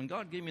Spirit, when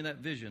God gave me that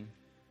vision,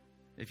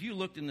 if you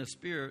looked in the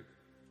Spirit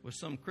with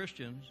some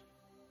Christians,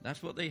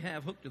 that's what they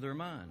have hooked to their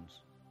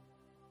minds.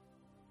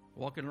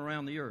 Walking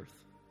around the earth,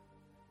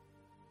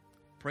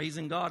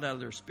 praising God out of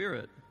their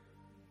spirit,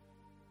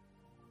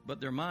 but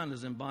their mind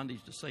is in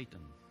bondage to Satan.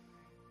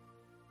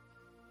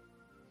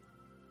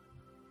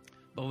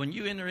 But when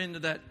you enter into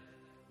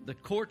the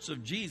courts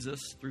of Jesus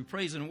through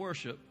praise and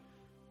worship,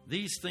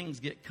 these things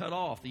get cut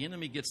off. The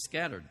enemy gets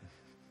scattered.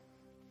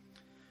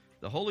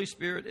 The Holy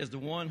Spirit is the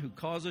one who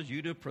causes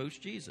you to approach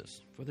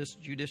Jesus for this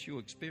judicial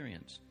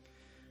experience.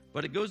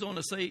 But it goes on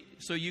to say,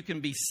 so you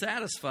can be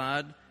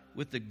satisfied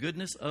with the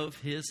goodness of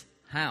his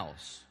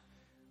house,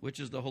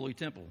 which is the holy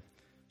temple.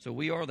 So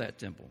we are that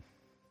temple.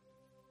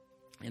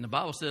 And the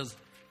Bible says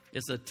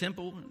it's a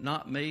temple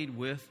not made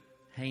with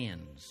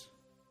hands.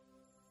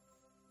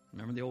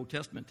 Remember, the Old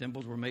Testament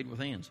temples were made with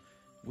hands.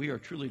 We are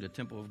truly the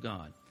temple of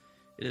God.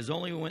 It is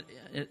only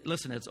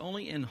it's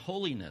only in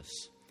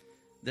holiness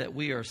that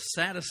we are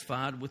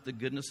satisfied with the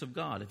goodness of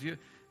God.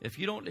 If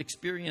you don't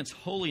experience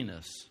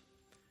holiness,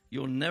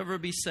 you'll never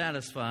be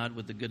satisfied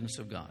with the goodness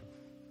of God.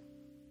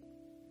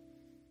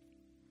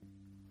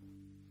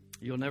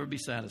 You'll never be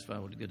satisfied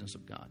with the goodness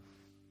of God.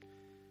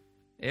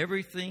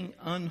 Everything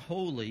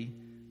unholy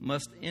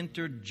must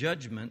enter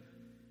judgment,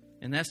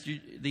 and that's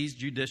these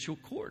judicial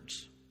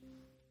courts.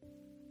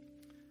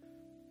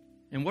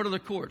 And what are the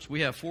courts?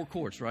 We have 4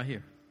 courts right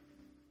here.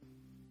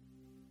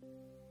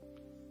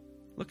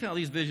 Look how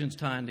these visions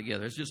tie in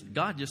together. It's just,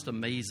 God just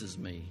amazes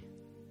me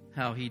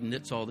how he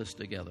knits all this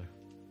together.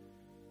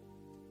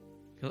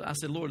 Because I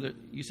said, Lord,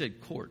 you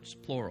said courts,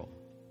 plural.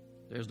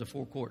 There's the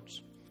 4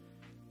 courts.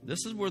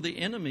 This is where the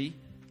enemy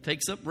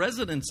takes up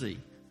residency.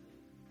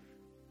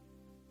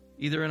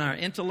 Either in our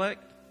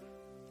intellect,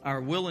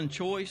 our will and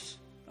choice,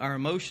 our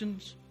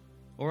emotions,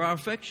 or our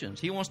affections.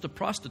 He wants to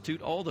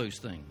prostitute all those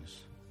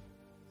things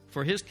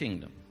for his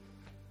kingdom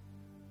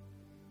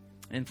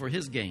and for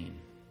his gain.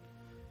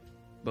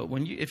 But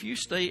if you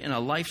stay in a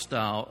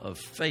lifestyle of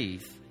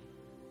faith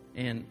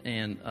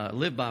and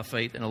live by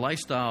faith, and a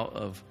lifestyle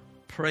of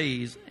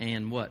praise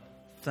and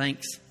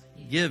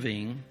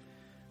thanksgiving,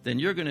 then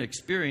you're going to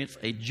experience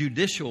a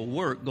judicial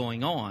work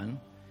going on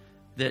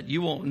that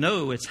you won't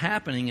know it's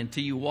happening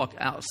until you walk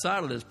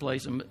outside of this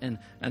place, and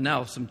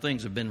now some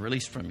things have been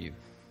released from you.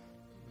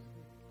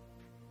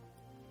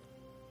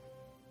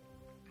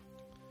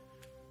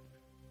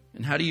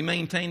 And how do you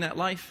maintain that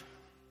life?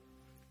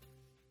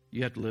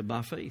 You have to live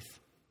by faith.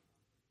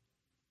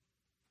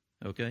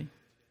 Okay?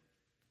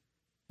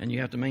 And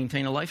you have to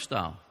maintain a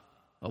lifestyle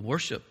of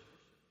worship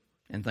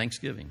and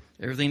thanksgiving.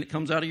 Everything that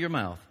comes out of your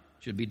mouth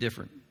should be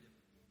different.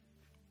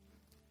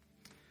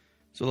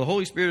 So the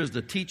Holy Spirit is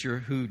the teacher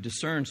who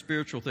discerns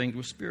spiritual things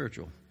with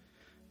spiritual.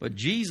 But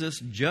Jesus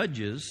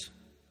judges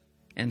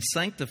and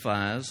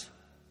sanctifies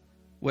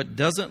what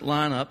doesn't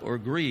line up or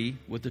agree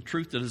with the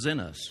truth that is in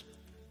us.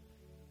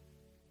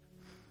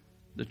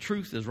 The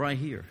truth is right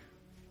here.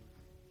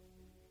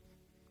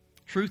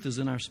 Truth is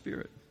in our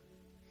spirit.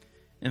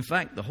 In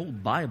fact, the whole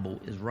Bible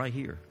is right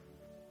here.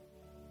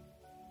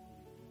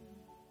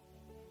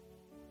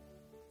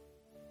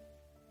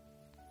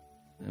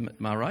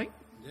 Am I right?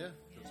 Yeah,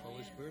 that's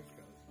Holy Spirit's got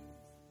it.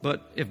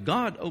 But if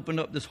God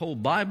opened up this whole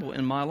Bible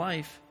in my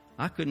life,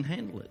 I couldn't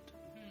handle it.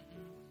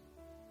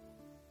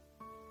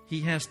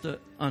 He has to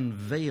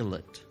unveil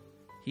it.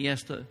 He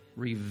has to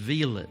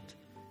reveal it.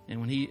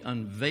 And when He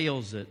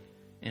unveils it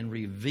and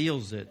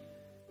reveals it,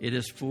 it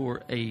is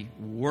for a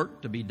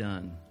work to be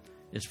done.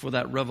 It's for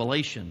that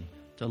revelation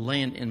to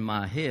land in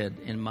my head,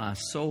 in my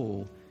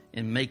soul,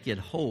 and make it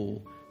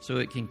whole so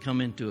it can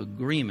come into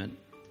agreement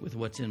with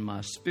what's in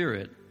my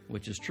spirit,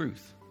 which is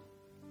truth.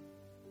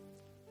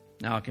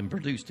 Now I can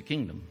produce the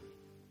kingdom.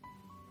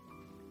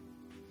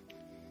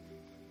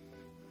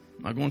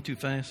 Am I going too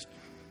fast?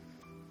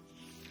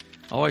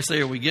 I always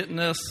say, are we getting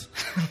this?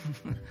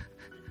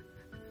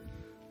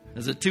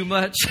 Is it too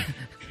much?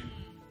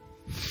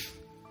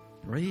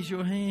 Raise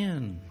your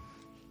hand.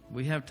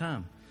 We have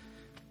time.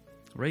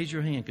 Raise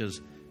your hand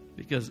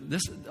because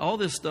all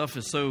this stuff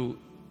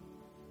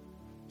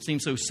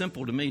seems so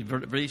simple to me.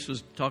 Verse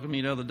was talking to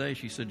me the other day.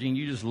 She said, Gene,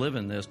 you just live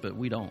in this, but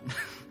we don't.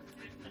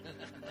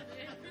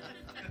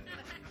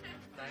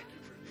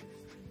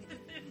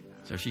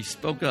 So she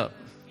spoke up.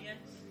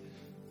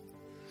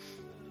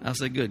 I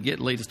said, good,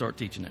 get Lee to start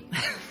teaching it.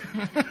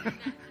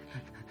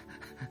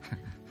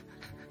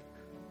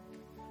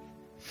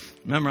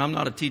 Remember, I'm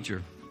not a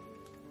teacher.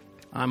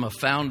 I'm a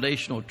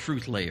foundational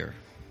truth layer.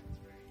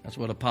 That's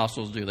what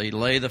apostles do. They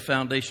lay the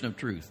foundation of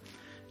truth.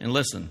 And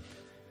listen,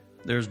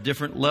 there's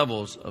different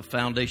levels of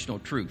foundational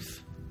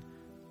truth.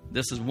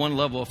 This is one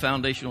level of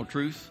foundational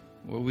truth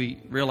where we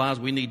realize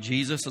we need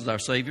Jesus as our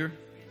Savior.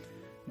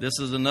 This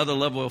is another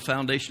level of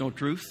foundational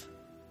truth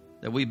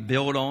that we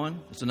build on.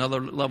 It's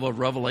another level of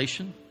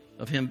revelation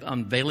of Him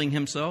unveiling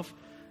Himself.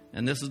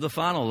 And this is the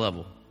final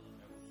level.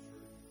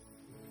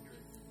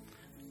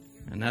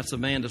 And that's a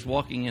man that's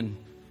walking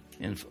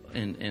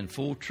in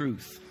full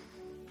truth.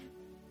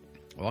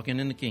 Walking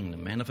in the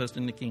kingdom,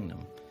 manifesting the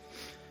kingdom.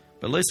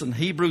 But listen,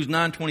 Hebrews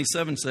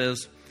 9:27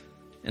 says,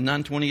 and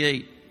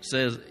 9:28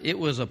 says, it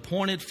was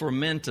appointed for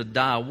men to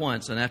die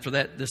once, and after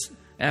that,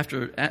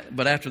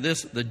 after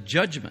this, the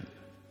judgment.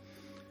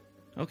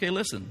 Okay,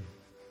 listen.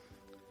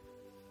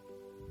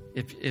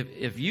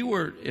 If you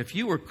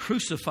were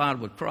crucified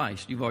with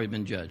Christ, you've already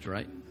been judged,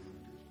 right?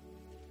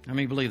 How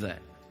many believe that?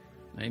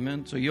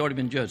 Amen. So you already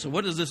been judged. So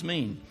what does this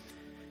mean?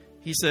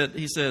 He said,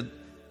 it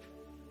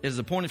is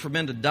appointed for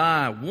men to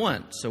die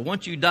once. So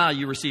once you die,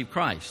 you receive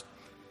Christ.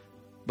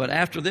 But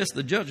after this,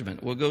 the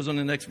judgment. Well, it goes on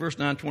in the next verse,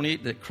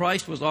 9:28, that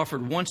Christ was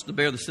offered once to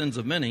bear the sins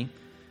of many.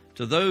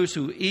 To those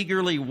who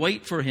eagerly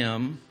wait for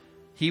Him,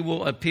 He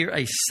will appear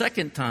a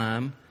second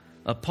time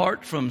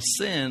apart from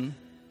sin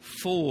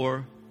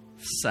for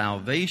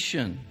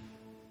salvation.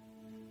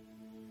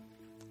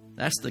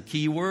 That's the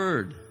key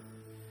word.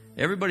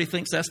 Everybody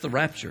thinks that's the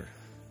rapture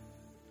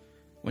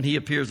when He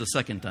appears a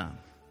second time.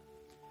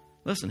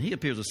 Listen, He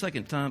appears a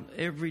second time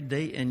every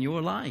day in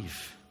your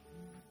life,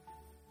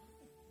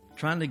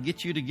 trying to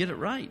get you to get it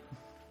right.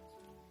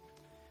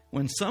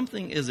 When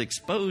something is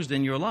exposed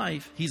in your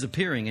life, He's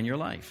appearing in your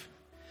life.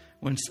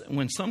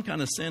 When some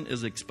kind of sin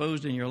is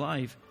exposed in your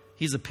life,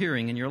 He's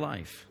appearing in your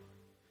life.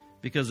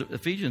 Because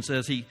Ephesians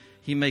says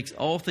He makes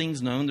all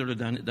things known that are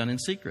done in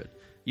secret.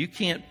 You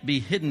can't be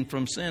hidden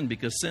from sin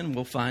because sin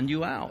will find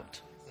you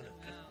out.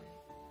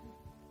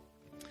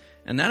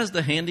 And that is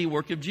the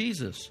handiwork of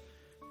Jesus.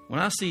 When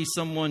I see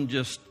someone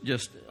just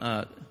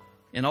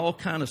in all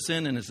kind of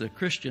sin and as a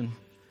Christian,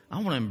 I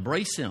want to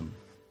embrace him.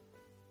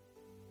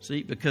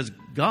 See, because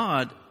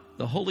God,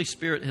 the Holy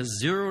Spirit, has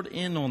zeroed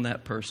in on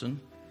that person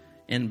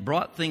and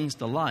brought things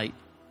to light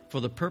for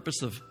the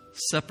purpose of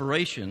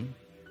separation,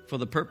 for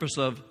the purpose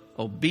of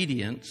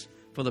obedience,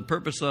 for the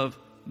purpose of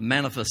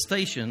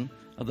manifestation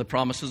of the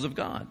promises of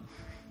God.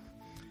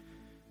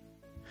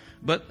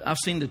 But I've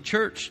seen the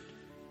church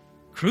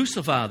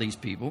crucify these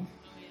people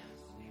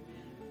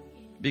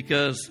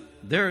because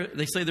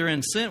they say they're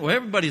in sin. Well,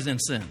 everybody's in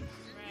sin.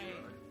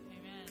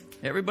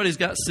 Everybody's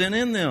got sin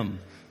in them.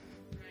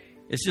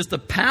 It's just the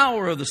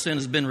power of the sin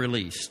has been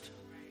released.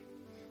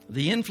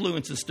 The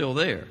influence is still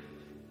there.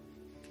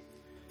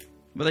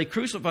 But they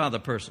crucify the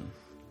person.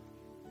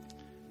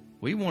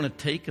 We want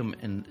to take them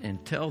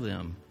and tell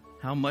them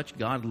how much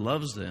God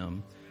loves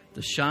them,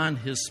 to shine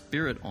His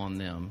Spirit on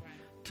them,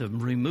 to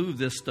remove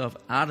this stuff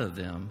out of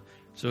them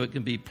so it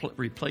can be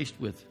replaced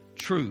with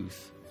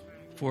truth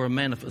for a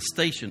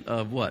manifestation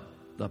of what?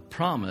 The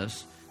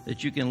promise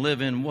that you can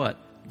live in what?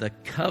 The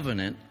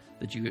covenant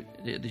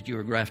that you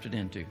were grafted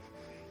into.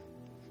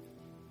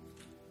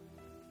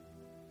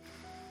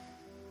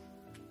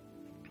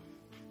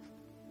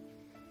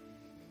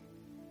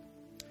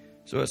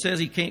 So it says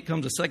he can't come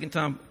the second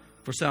time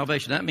for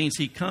salvation. That means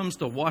he comes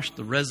to wash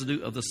the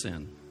residue of the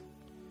sin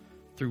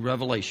through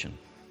revelation.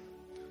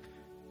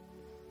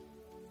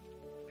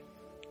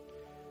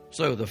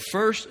 So the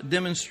first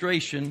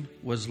demonstration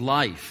was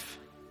life.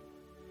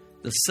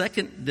 The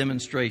second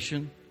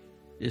demonstration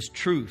is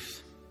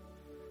truth.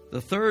 The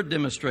third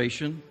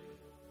demonstration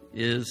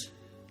is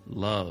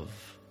love.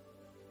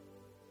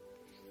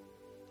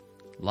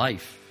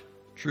 Life,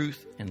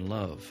 truth, and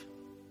love.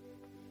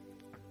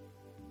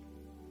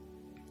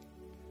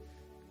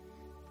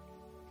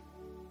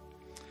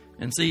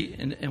 And see,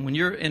 and when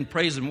you're in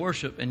praise and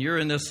worship, and you're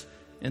in this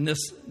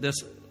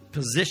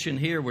position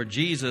here where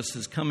Jesus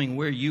is coming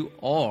where you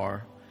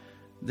are,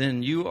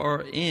 then you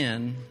are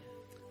in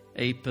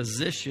a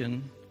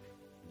position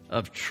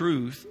of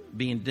truth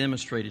being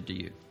demonstrated to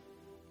you,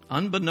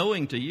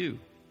 unbeknown to you,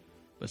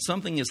 but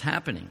something is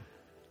happening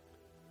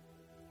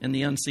in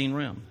the unseen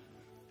realm.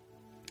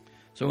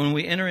 So when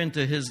we enter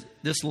into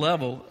this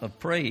level of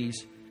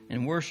praise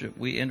and worship,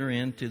 we enter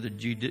into the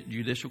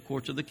judicial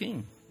courts of the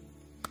King.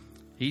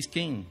 He's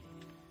king,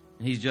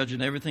 and he's judging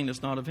everything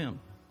that's not of him.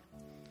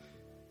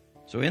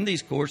 So in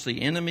these courts,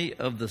 the enemy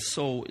of the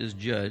soul is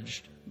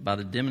judged by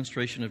the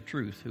demonstration of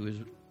truth,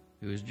 who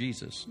is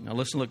Jesus. Now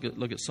let's look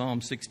at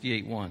Psalm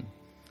 68:1.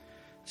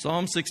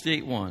 Psalm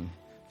 68:1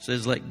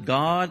 says, "Let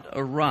God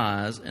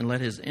arise and let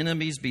his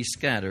enemies be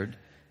scattered,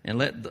 and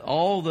let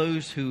all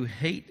those who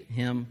hate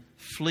him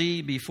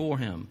flee before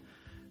him."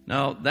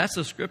 Now that's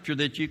a scripture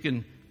that you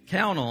can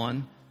count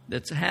on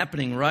that's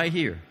happening right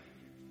here.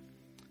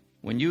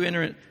 When you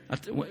enter,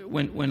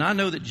 when I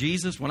know that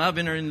Jesus, when I've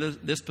entered into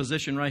this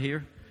position right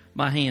here,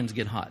 my hands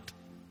get hot.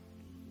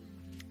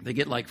 They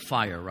get like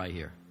fire right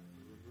here.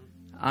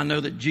 I know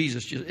that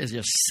Jesus is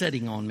just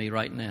sitting on me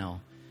right now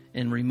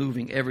and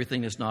removing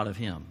everything that's not of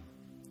him.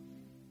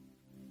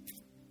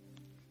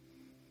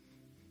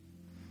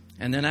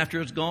 And then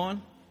after it's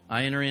gone,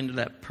 I enter into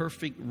that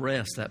perfect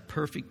rest, that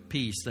perfect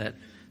peace, that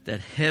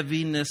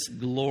heaviness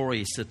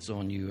glory sits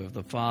on you of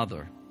the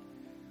Father.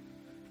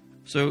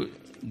 So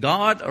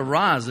God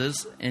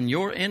arises and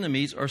your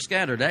enemies are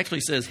scattered. It actually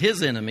says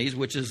his enemies,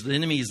 which is the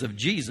enemies of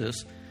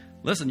Jesus.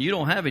 Listen, you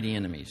don't have any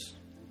enemies.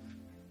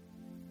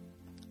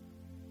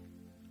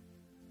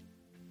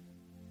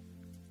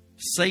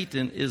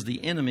 Satan is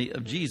the enemy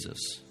of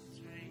Jesus.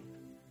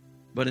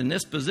 But in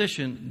this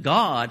position,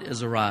 God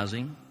is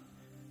arising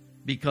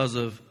because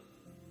of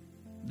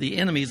the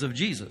enemies of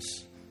Jesus.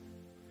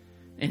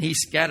 And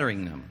he's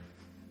scattering them.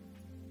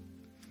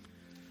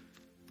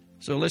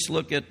 So let's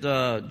look at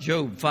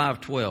Job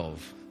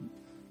 5:12.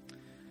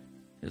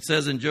 It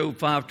says in Job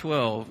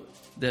 5:12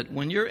 that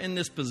when you're in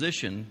this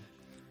position,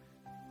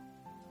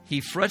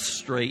 he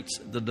frustrates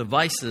the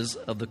devices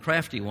of the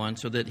crafty one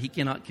so that he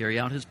cannot carry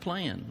out his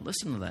plan.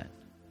 Listen to that.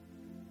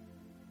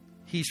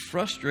 He's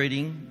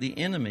frustrating the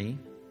enemy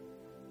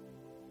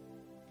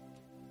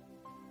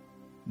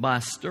by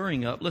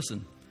stirring up.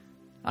 Listen,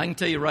 I can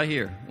tell you right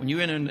here, when you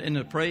enter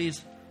into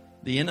praise,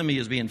 the enemy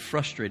is being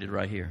frustrated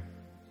right here.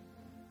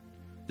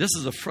 This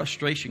is a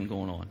frustration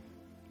going on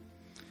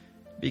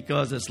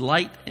because it's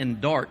light and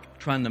dark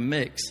trying to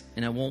mix,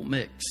 and it won't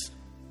mix.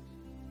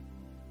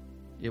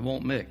 It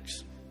won't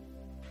mix.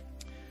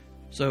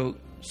 So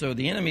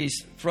the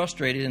enemy's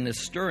frustrated in this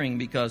stirring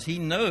because he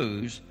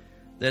knows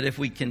that if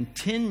we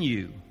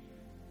continue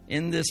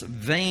in this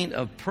vein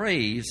of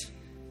praise,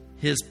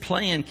 his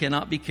plan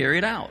cannot be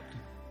carried out.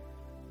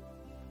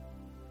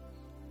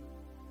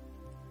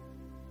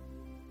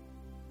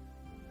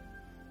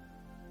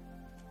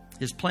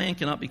 His plan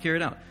cannot be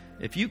carried out.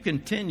 If you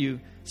continue,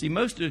 see,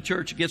 most of the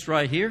church gets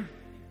right here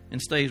and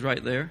stays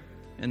right there,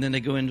 and then they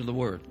go into the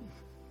Word.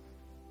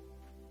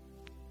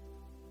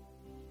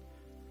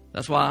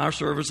 That's why our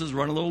services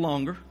run a little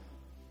longer,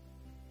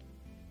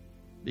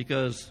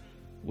 because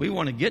we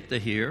want to get to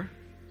here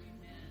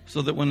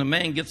so that when the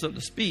man gets up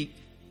to speak,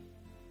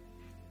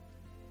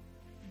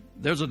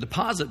 there's a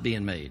deposit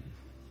being made.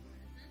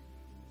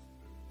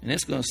 And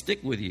it's going to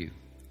stick with you.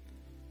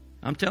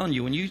 I'm telling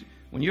you,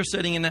 when you're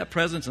sitting in that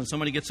presence and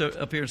somebody gets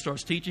up here and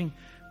starts teaching,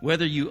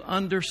 whether you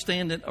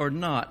understand it or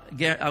not,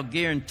 I'll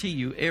guarantee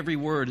you every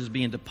word is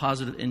being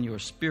deposited in your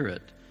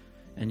spirit.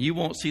 And you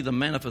won't see the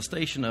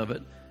manifestation of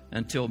it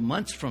until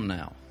months from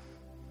now.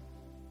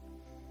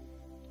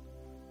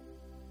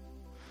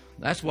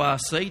 That's why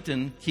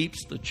Satan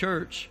keeps the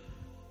church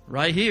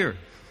right here.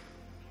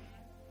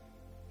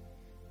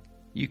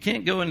 You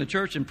can't go into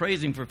church and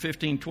praise him for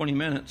 15, 20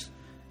 minutes,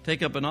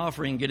 take up an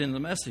offering, and get into the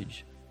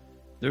message.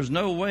 There's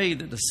no way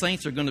that the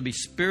saints are going to be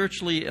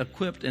spiritually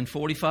equipped in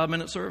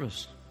 45-minute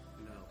service.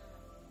 No.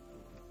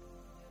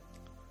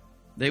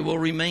 They will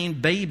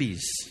remain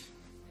babies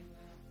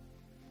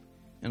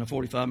in a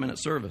 45-minute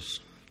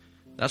service.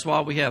 That's why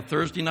we have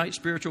Thursday night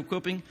spiritual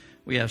equipping,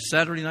 we have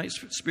Saturday night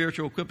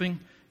spiritual equipping,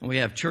 and we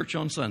have church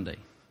on Sunday.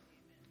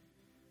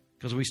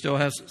 Because we still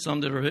have some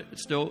that are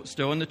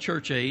still in the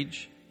church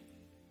age,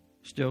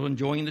 still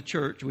enjoying the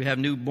church. We have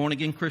new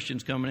born-again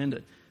Christians coming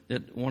in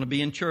that want to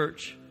be in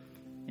church.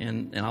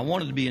 And I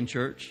wanted to be in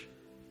church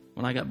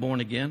when I got born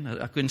again.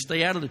 I couldn't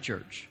stay out of the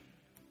church.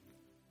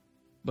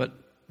 But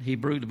the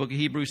book of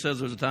Hebrews says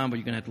there's a time where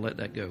you're going to have to let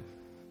that go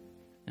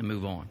and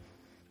move on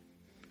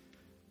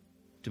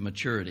to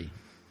maturity.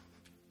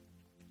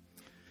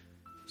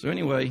 So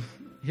anyway,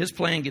 his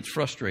plan gets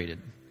frustrated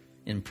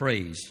in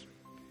praise.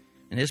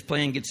 And his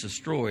plan gets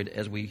destroyed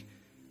as we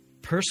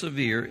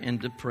persevere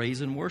into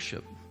praise and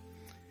worship.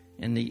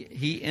 And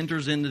he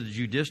enters into the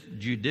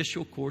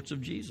judicial courts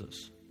of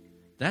Jesus.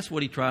 That's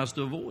what he tries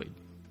to avoid.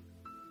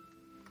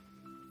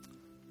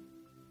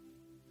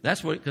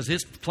 Because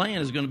his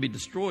plan is going to be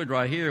destroyed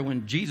right here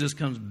when Jesus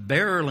comes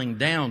barreling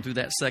down through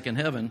that second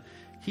heaven.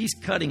 He's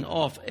cutting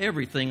off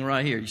everything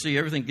right here. You see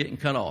everything getting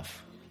cut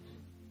off.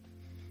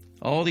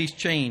 All these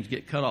chains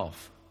get cut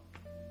off.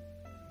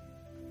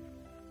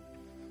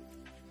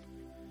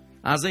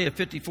 Isaiah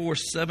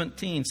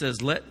 54:17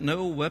 says, "Let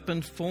no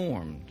weapon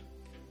formed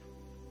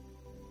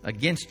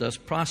against us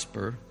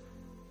prosper,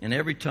 and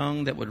every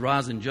tongue that would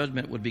rise in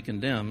judgment would be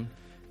condemned.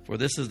 For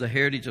this is the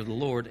heritage of the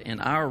Lord,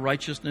 and our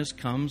righteousness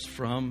comes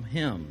from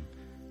Him."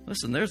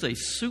 Listen, there's a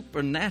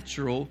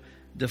supernatural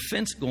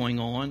defense going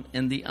on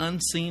in the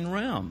unseen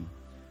realm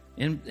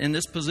in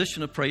this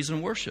position of praise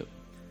and worship.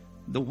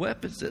 The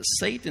weapons that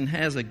Satan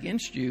has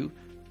against you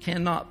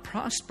cannot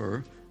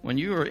prosper when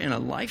you are in a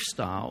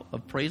lifestyle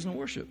of praise and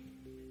worship.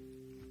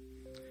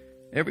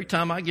 Every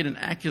time I get an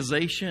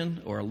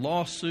accusation or a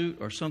lawsuit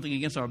or something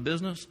against our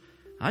business,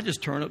 I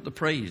just turn up the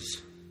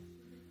praise.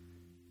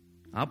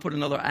 I'll put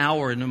another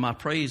hour into my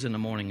praise in the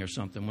morning or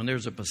something when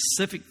there's a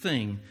specific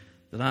thing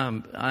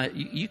that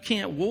you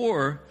can't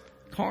war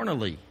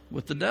carnally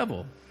with the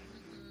devil.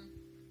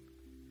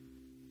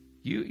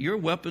 Your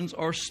weapons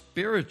are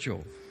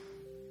spiritual.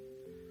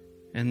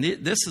 And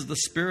this is the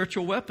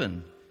spiritual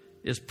weapon,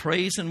 is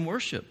praise and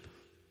worship,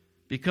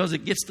 because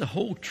it gets the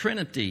whole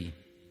Trinity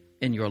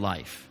in your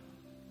life.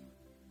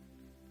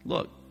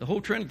 Look, the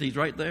whole Trinity is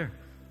right there.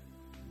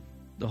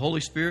 The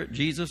Holy Spirit,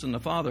 Jesus, and the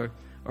Father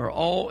are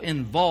all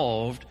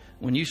involved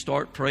when you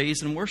start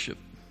praise and worship.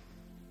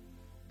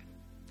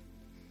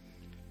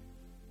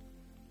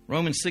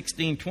 Romans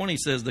 16:20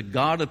 says, "The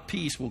God of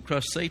peace will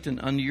crush Satan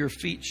under your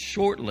feet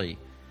shortly."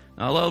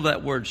 Now, I love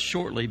that word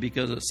shortly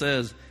because it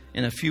says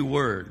in a few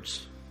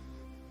words.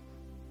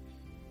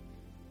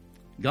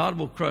 God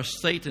will crush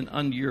Satan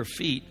under your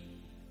feet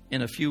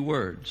in a few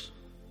words.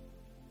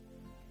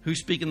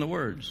 Who's speaking the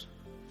words?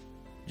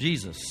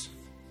 Jesus.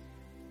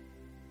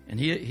 And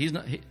he's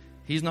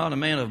not a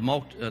man of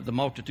the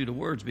multitude of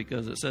words,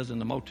 because it says in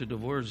the multitude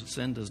of words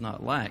sin does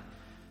not lack.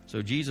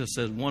 So Jesus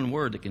says one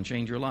word that can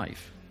change your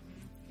life.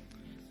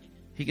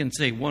 He can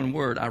say one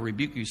word, "I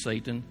rebuke you,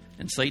 Satan,"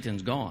 and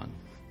Satan's gone.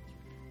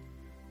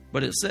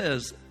 But it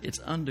says it's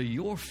under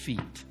your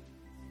feet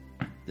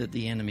that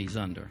the enemy's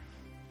under.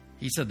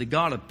 He said the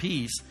God of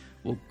peace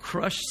will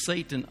crush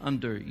Satan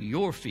under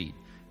your feet.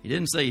 He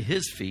didn't say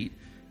his feet.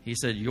 He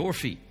said your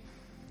feet.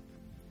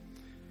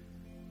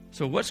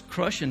 So what's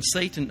crushing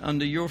Satan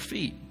under your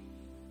feet?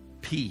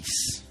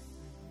 Peace.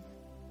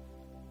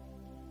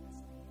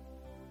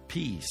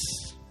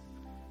 Peace.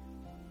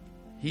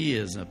 He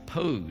is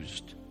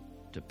opposed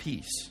to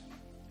peace.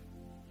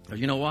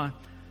 You know why?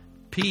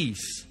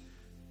 Peace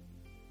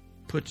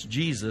puts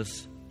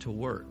Jesus to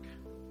work.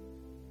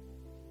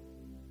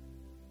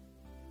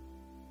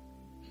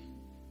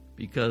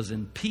 Because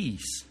in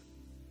peace,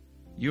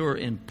 you're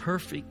in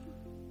perfect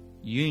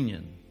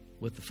union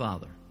with the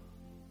Father.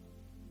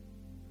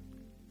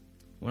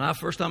 When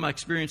first time I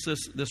experienced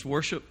this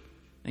worship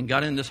and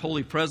got in this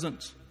holy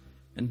presence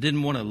and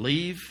didn't want to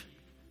leave,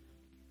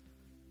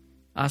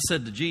 I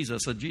said to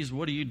Jesus, "Jesus,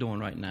 what are you doing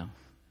right now?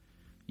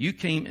 You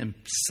came and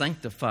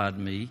sanctified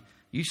me.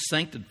 You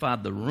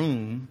sanctified the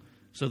room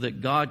so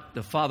that God,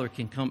 the Father,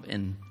 can come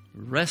and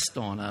rest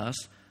on us."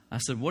 I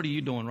said, "What are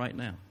you doing right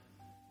now?"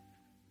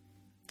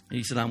 And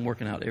he said, "I'm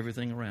working out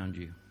everything around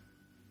you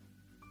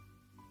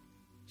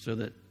so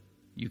that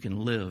you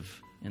can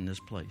live in this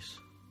place.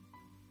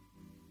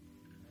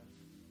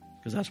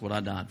 Because that's what I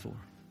died for."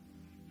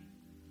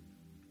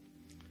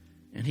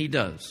 And he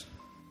does.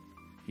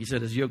 He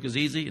said his yoke is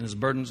easy and his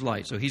burden's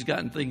light. So he's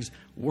gotten things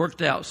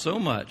worked out so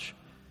much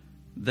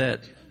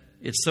that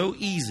it's so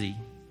easy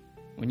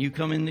when you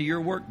come into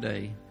your work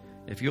day.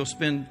 If you'll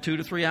spend 2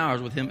 to 3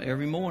 hours with him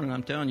every morning,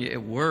 I'm telling you,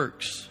 it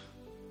works.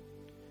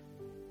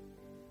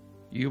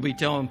 You'll be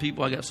telling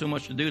people, "I got so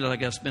much to do that I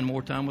got to spend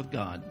more time with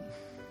God."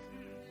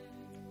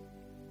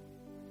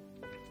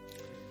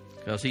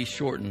 Because he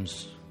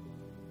shortens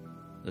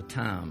the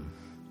time.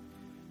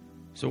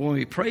 So when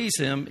we praise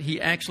him, he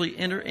actually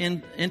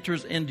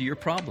enters into your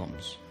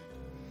problems.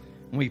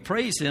 When we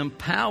praise him,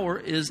 power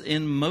is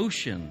in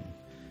motion.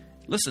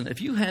 Listen,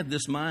 if you had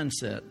this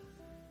mindset,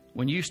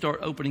 when you start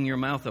opening your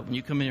mouth up, when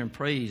you come in here and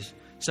praise,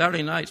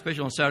 Saturday night,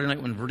 especially on Saturday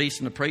night when Verdice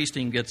and the praise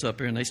team gets up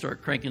here and they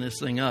start cranking this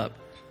thing up,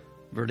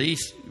 Verdice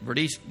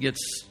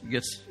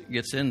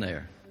gets in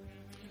there.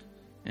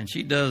 And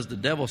she does the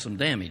devil some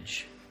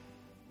damage.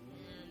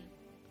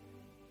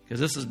 Because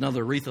this is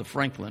another Aretha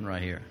Franklin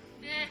right here.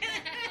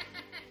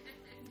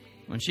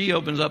 When she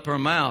opens up her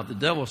mouth, the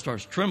devil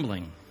starts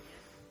trembling.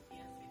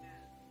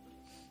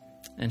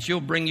 And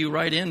she'll bring you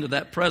right into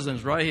that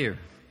presence right here.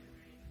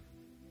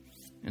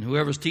 And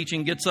whoever's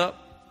teaching gets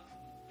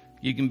up,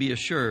 you can be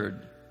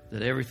assured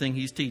that everything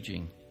he's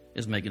teaching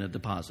is making a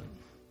deposit.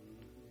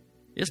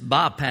 It's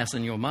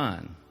bypassing your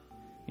mind.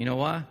 You know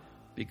why?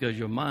 Because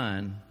your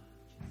mind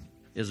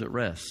is at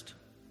rest.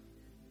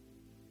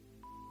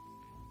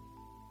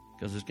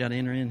 Because it's got to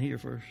enter in here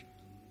first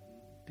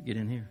to get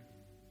in here.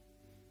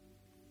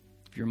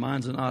 If your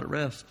mind's not at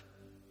rest,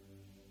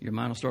 your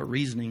mind will start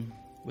reasoning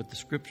with the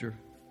Scripture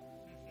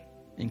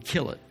and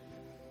kill it.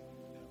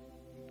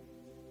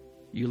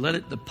 You let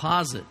it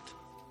deposit,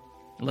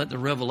 let the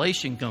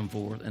revelation come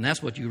forth, and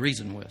that's what you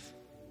reason with,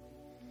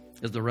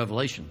 is the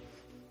revelation.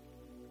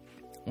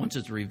 Once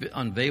it's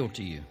unveiled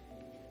to you.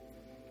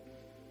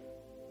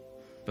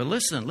 But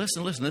listen. This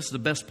is the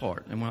best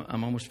part, and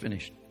I'm almost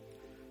finished.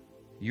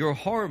 Your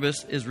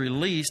harvest is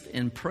released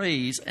in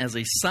praise as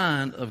a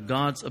sign of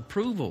God's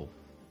approval.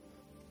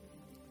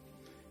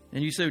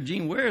 And you say,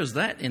 Gene, where is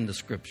that in the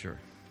Scripture?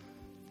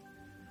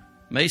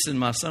 Mason,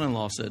 my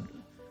son-in-law, said,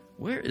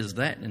 where is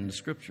that in the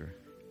Scripture?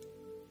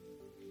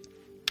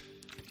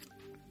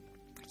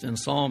 It's in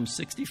Psalm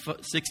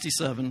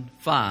 67,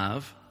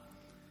 5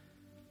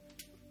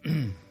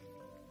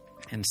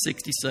 and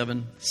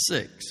 67,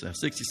 6.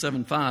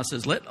 67, 5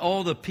 says, let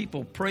all the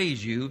people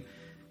praise you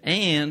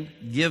and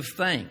give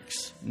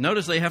thanks.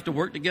 Notice they have to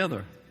work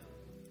together.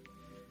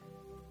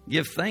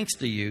 Give thanks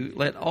to you.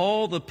 Let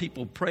all the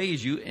people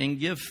praise you and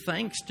give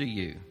thanks to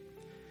you.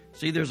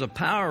 See, there's a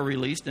power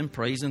released in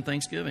praise and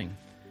thanksgiving.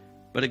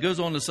 But it goes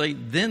on to say,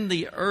 then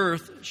the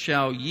earth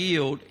shall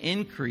yield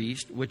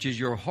increased, which is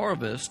your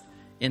harvest,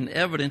 in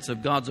evidence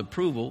of God's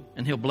approval,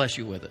 and He'll bless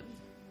you with it.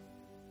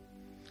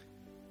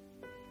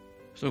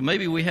 So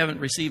maybe we haven't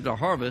received our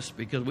harvest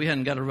because we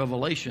hadn't got a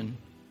revelation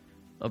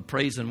of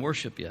praise and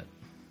worship yet.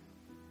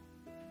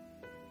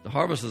 The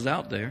harvest is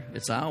out there.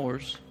 It's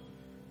ours.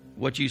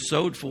 What you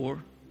sowed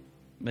for,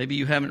 maybe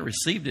you haven't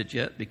received it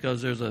yet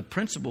because there's a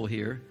principle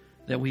here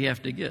that we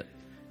have to get.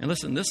 And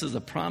listen, this is a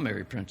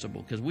primary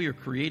principle because we are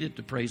created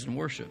to praise and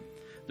worship.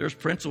 There's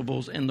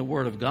principles in the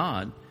Word of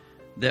God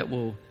that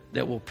will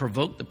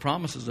provoke the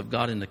promises of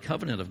God in the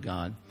covenant of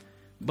God.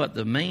 But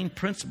the main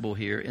principle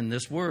here in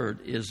this Word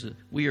is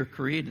we are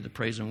created to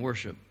praise and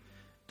worship,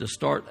 to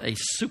start a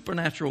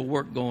supernatural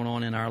work going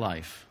on in our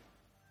life.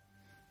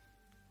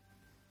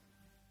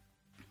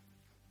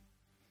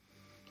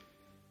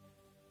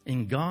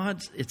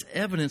 It's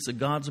evidence of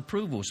God's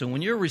approval. So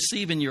when you're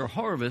receiving your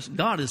harvest,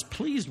 God is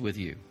pleased with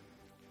you.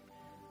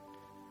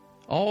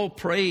 All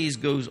praise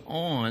goes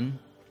on.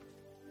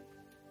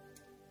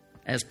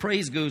 As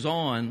praise goes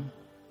on,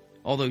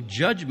 although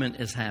judgment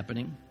is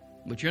happening,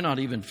 which you're not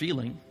even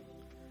feeling,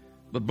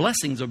 but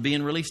blessings are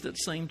being released at the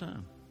same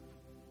time.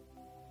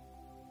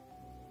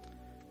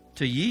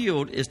 To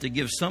yield is to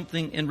give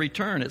something in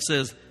return. It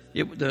says,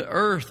 the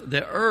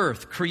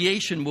earth,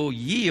 creation will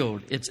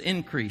yield its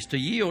increase. To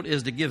yield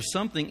is to give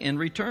something in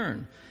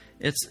return.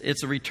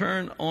 It's a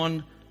return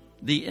on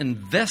the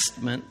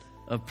investment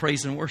of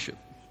praise and worship.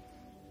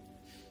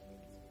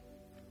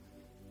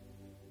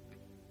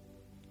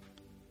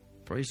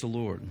 Praise the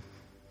Lord.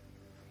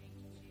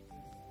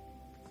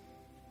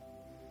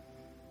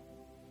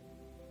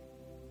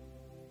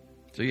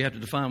 So you have to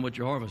define what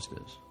your harvest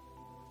is.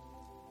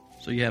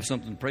 So you have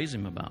something to praise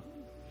Him about.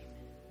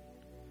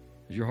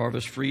 Is your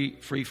harvest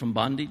free from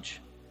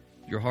bondage?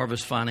 Is your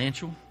harvest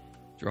financial?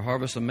 Is your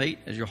harvest a mate?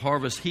 Is your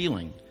harvest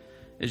healing?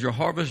 Is your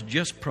harvest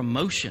just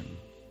promotion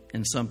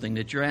in something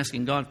that you're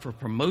asking God for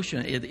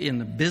promotion in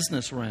the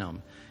business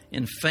realm,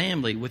 in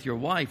family, with your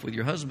wife, with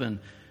your husband?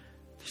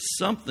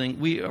 Something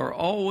we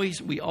always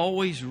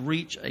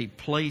reach a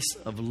place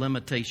of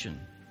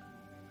limitation.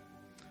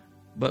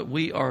 But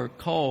we are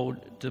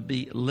called to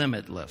be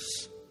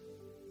limitless.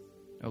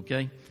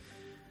 Okay?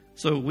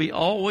 So we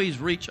always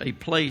reach a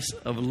place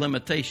of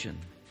limitation.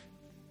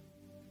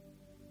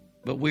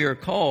 But we are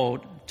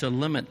called to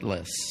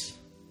limitless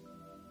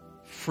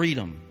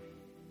freedom,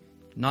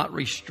 not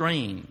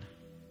restrained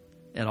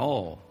at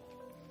all,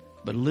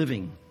 but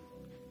living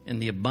in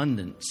the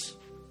abundance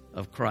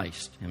of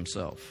Christ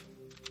Himself.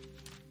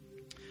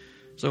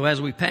 So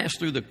as we pass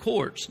through the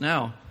courts,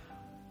 now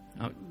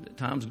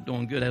time's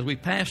doing good. As we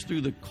pass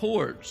through the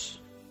courts,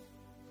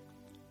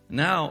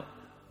 now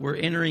we're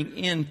entering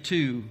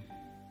into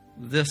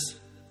this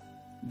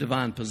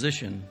divine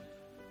position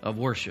of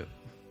worship.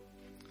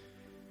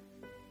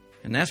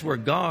 And that's where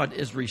God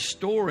is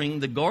restoring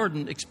the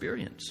garden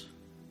experience.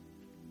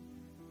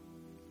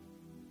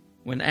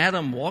 When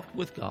Adam walked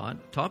with God,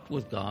 talked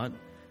with God,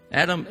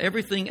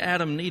 everything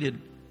Adam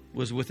needed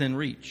was within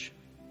reach.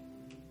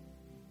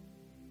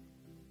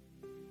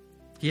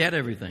 He had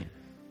everything.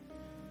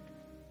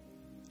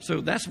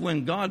 So that's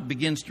when God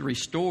begins to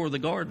restore the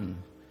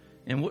garden.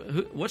 And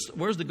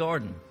where's the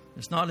garden?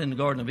 It's not in the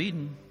Garden of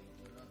Eden.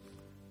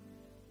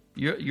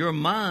 Your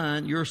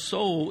mind, your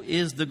soul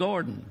is the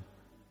garden.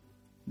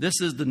 This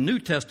is the New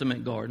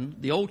Testament garden.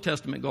 The Old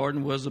Testament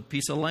garden was a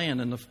piece of land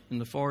in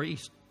the Far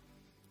East.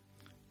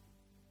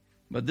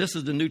 But this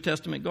is the New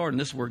Testament garden.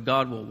 This is where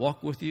God will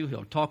walk with you.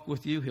 He'll talk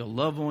with you. He'll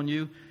love on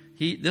you.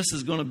 This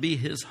is going to be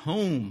His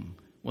home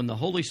when the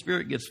Holy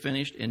Spirit gets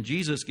finished and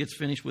Jesus gets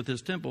finished with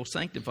His temple,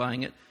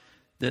 sanctifying it,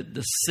 that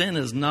the sin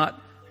is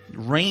not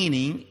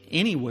reigning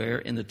anywhere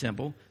in the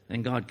temple,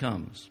 and God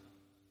comes.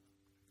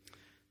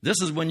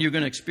 This is when you're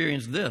going to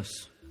experience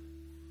this.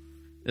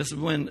 This is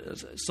when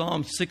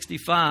Psalm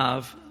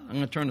 65, I'm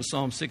going to turn to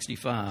Psalm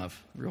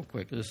 65 real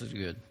quick. This is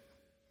good.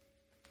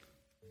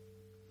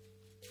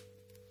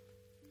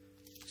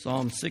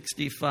 Psalm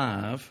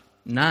 65,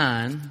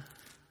 9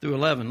 through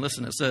 11.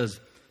 Listen, it says,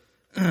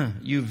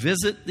 you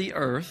visit the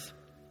earth.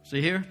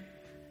 See here?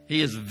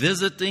 He is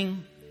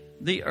visiting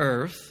the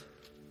earth.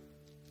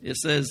 It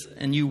says,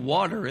 and you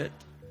water it,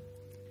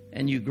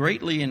 and you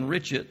greatly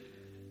enrich it.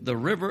 The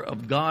river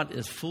of God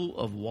is full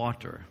of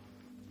water.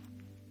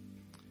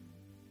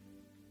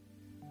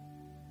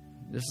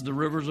 This is the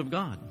rivers of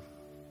God.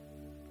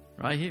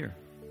 Right here.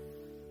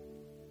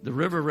 The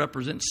river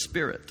represents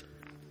spirit.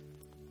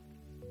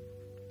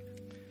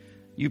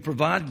 You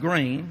provide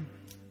grain,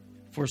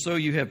 for so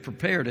you have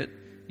prepared it.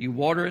 You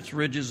water its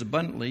ridges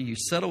abundantly. You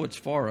settle its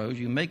furrows.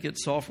 You make it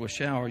soft with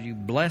showers. You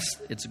bless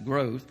its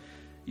growth.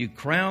 You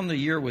crown the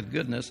year with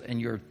goodness,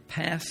 and your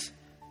paths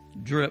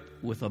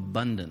drip with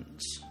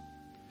abundance.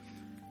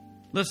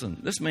 Listen,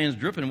 this man's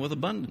dripping with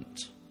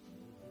abundance.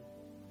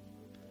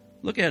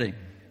 Look at him.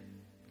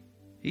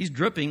 He's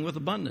dripping with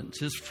abundance.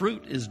 His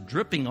fruit is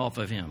dripping off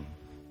of him.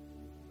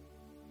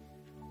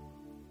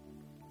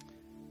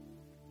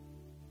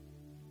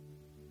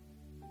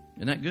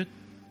 Isn't that good?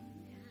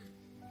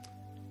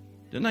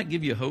 Doesn't that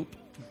give you hope?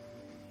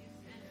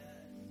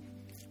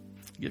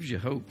 Gives you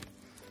hope.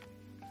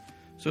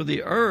 So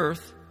the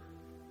earth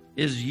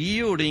is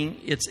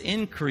yielding its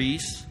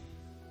increase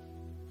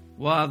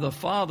while the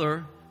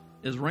Father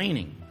is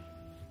reigning.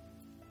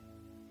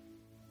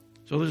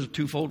 So there's a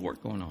twofold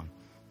work going on.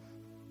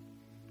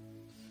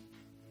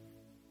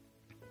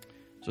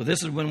 So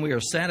this is when we are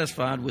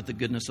satisfied with the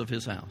goodness of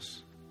His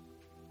house,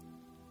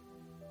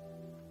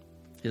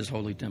 His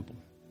holy temple.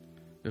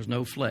 There's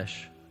no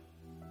flesh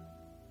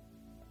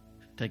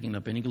taking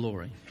up any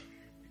glory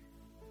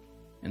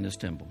in this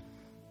temple.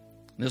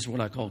 This is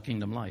what I call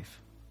kingdom life.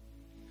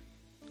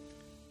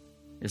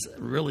 It's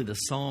really the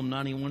Psalm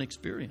 91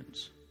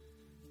 experience.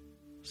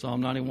 Psalm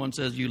 91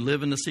 says, you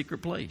live in the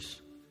secret place.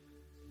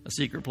 A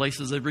secret place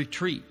is a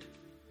retreat.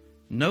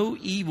 No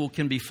evil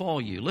can befall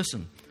you.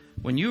 Listen,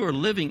 when you are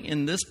living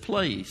in this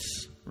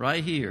place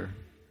right here,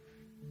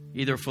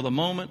 either for the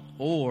moment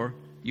or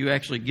you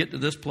actually get to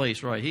this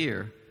place right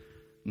here,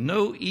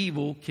 no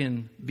evil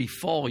can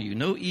befall you.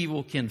 No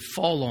evil can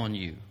fall on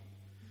you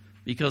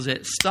because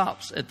it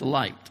stops at the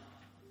light.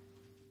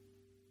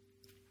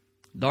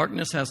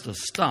 Darkness has to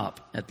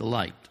stop at the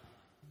light.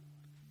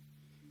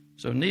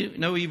 So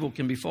no evil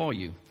can befall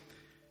you.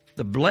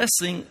 The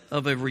blessing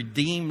of a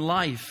redeemed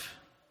life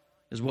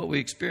is what we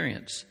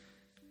experience.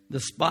 The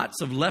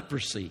spots of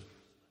leprosy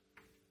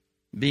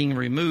being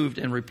removed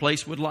and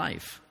replaced with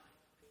life.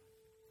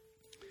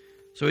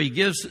 So he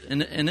gives, in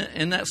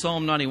that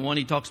Psalm 91,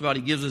 he talks about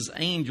he gives his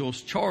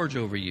angels charge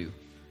over you.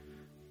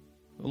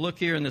 Well, look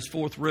here in this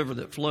fourth river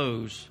that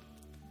flows.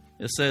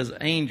 It says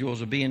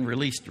angels are being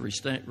released to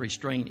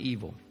restrain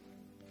evil.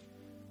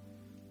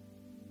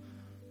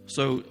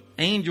 So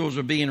angels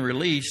are being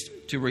released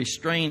to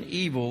restrain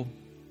evil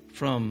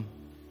from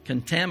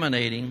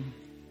contaminating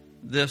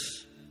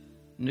this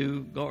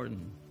new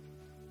garden.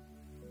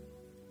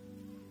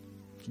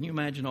 Can you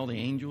imagine all the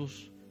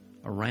angels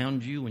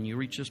around you when you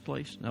reach this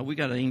place? Now, we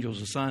got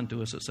angels assigned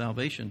to us at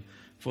salvation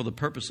for the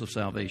purpose of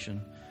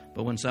salvation.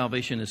 But when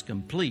salvation is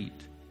complete,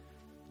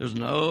 there's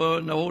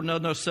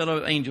no set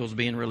of angels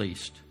being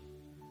released.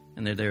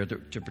 And they're there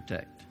to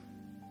protect.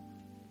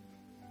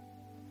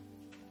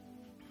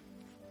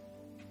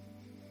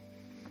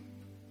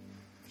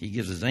 He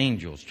gives his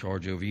angels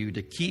charge over you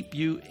to keep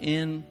you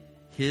in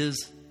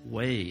his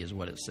way, is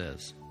what it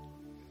says.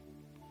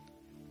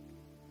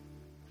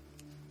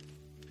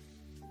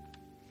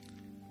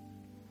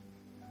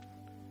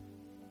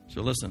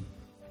 So listen,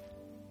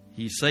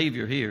 he's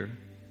Savior here,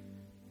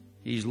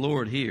 he's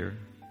Lord here,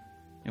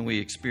 and we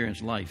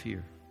experience life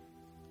here.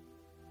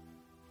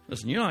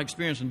 Listen, you're not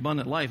experiencing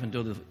abundant life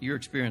until you're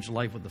experiencing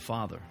life with the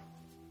Father,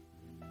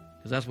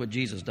 because that's what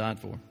Jesus died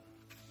for.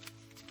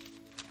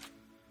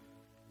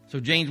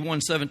 So James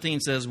 1:17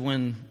 says,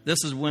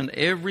 this is when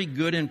every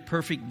good and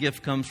perfect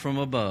gift comes from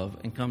above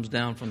and comes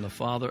down from the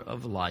Father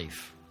of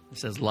life. It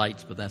says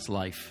lights, but that's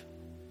life.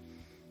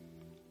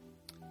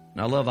 And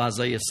I love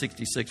Isaiah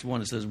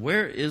 66:1. It says,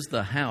 where is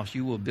the house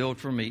you will build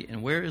for me,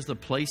 and where is the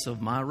place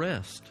of my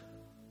rest?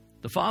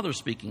 The Father's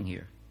speaking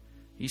here.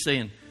 He's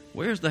saying,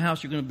 where's the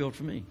house you're going to build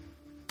for me?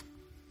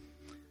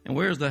 And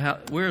where's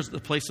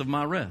the place of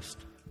my rest?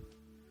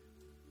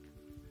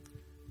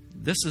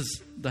 This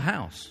is the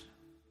house.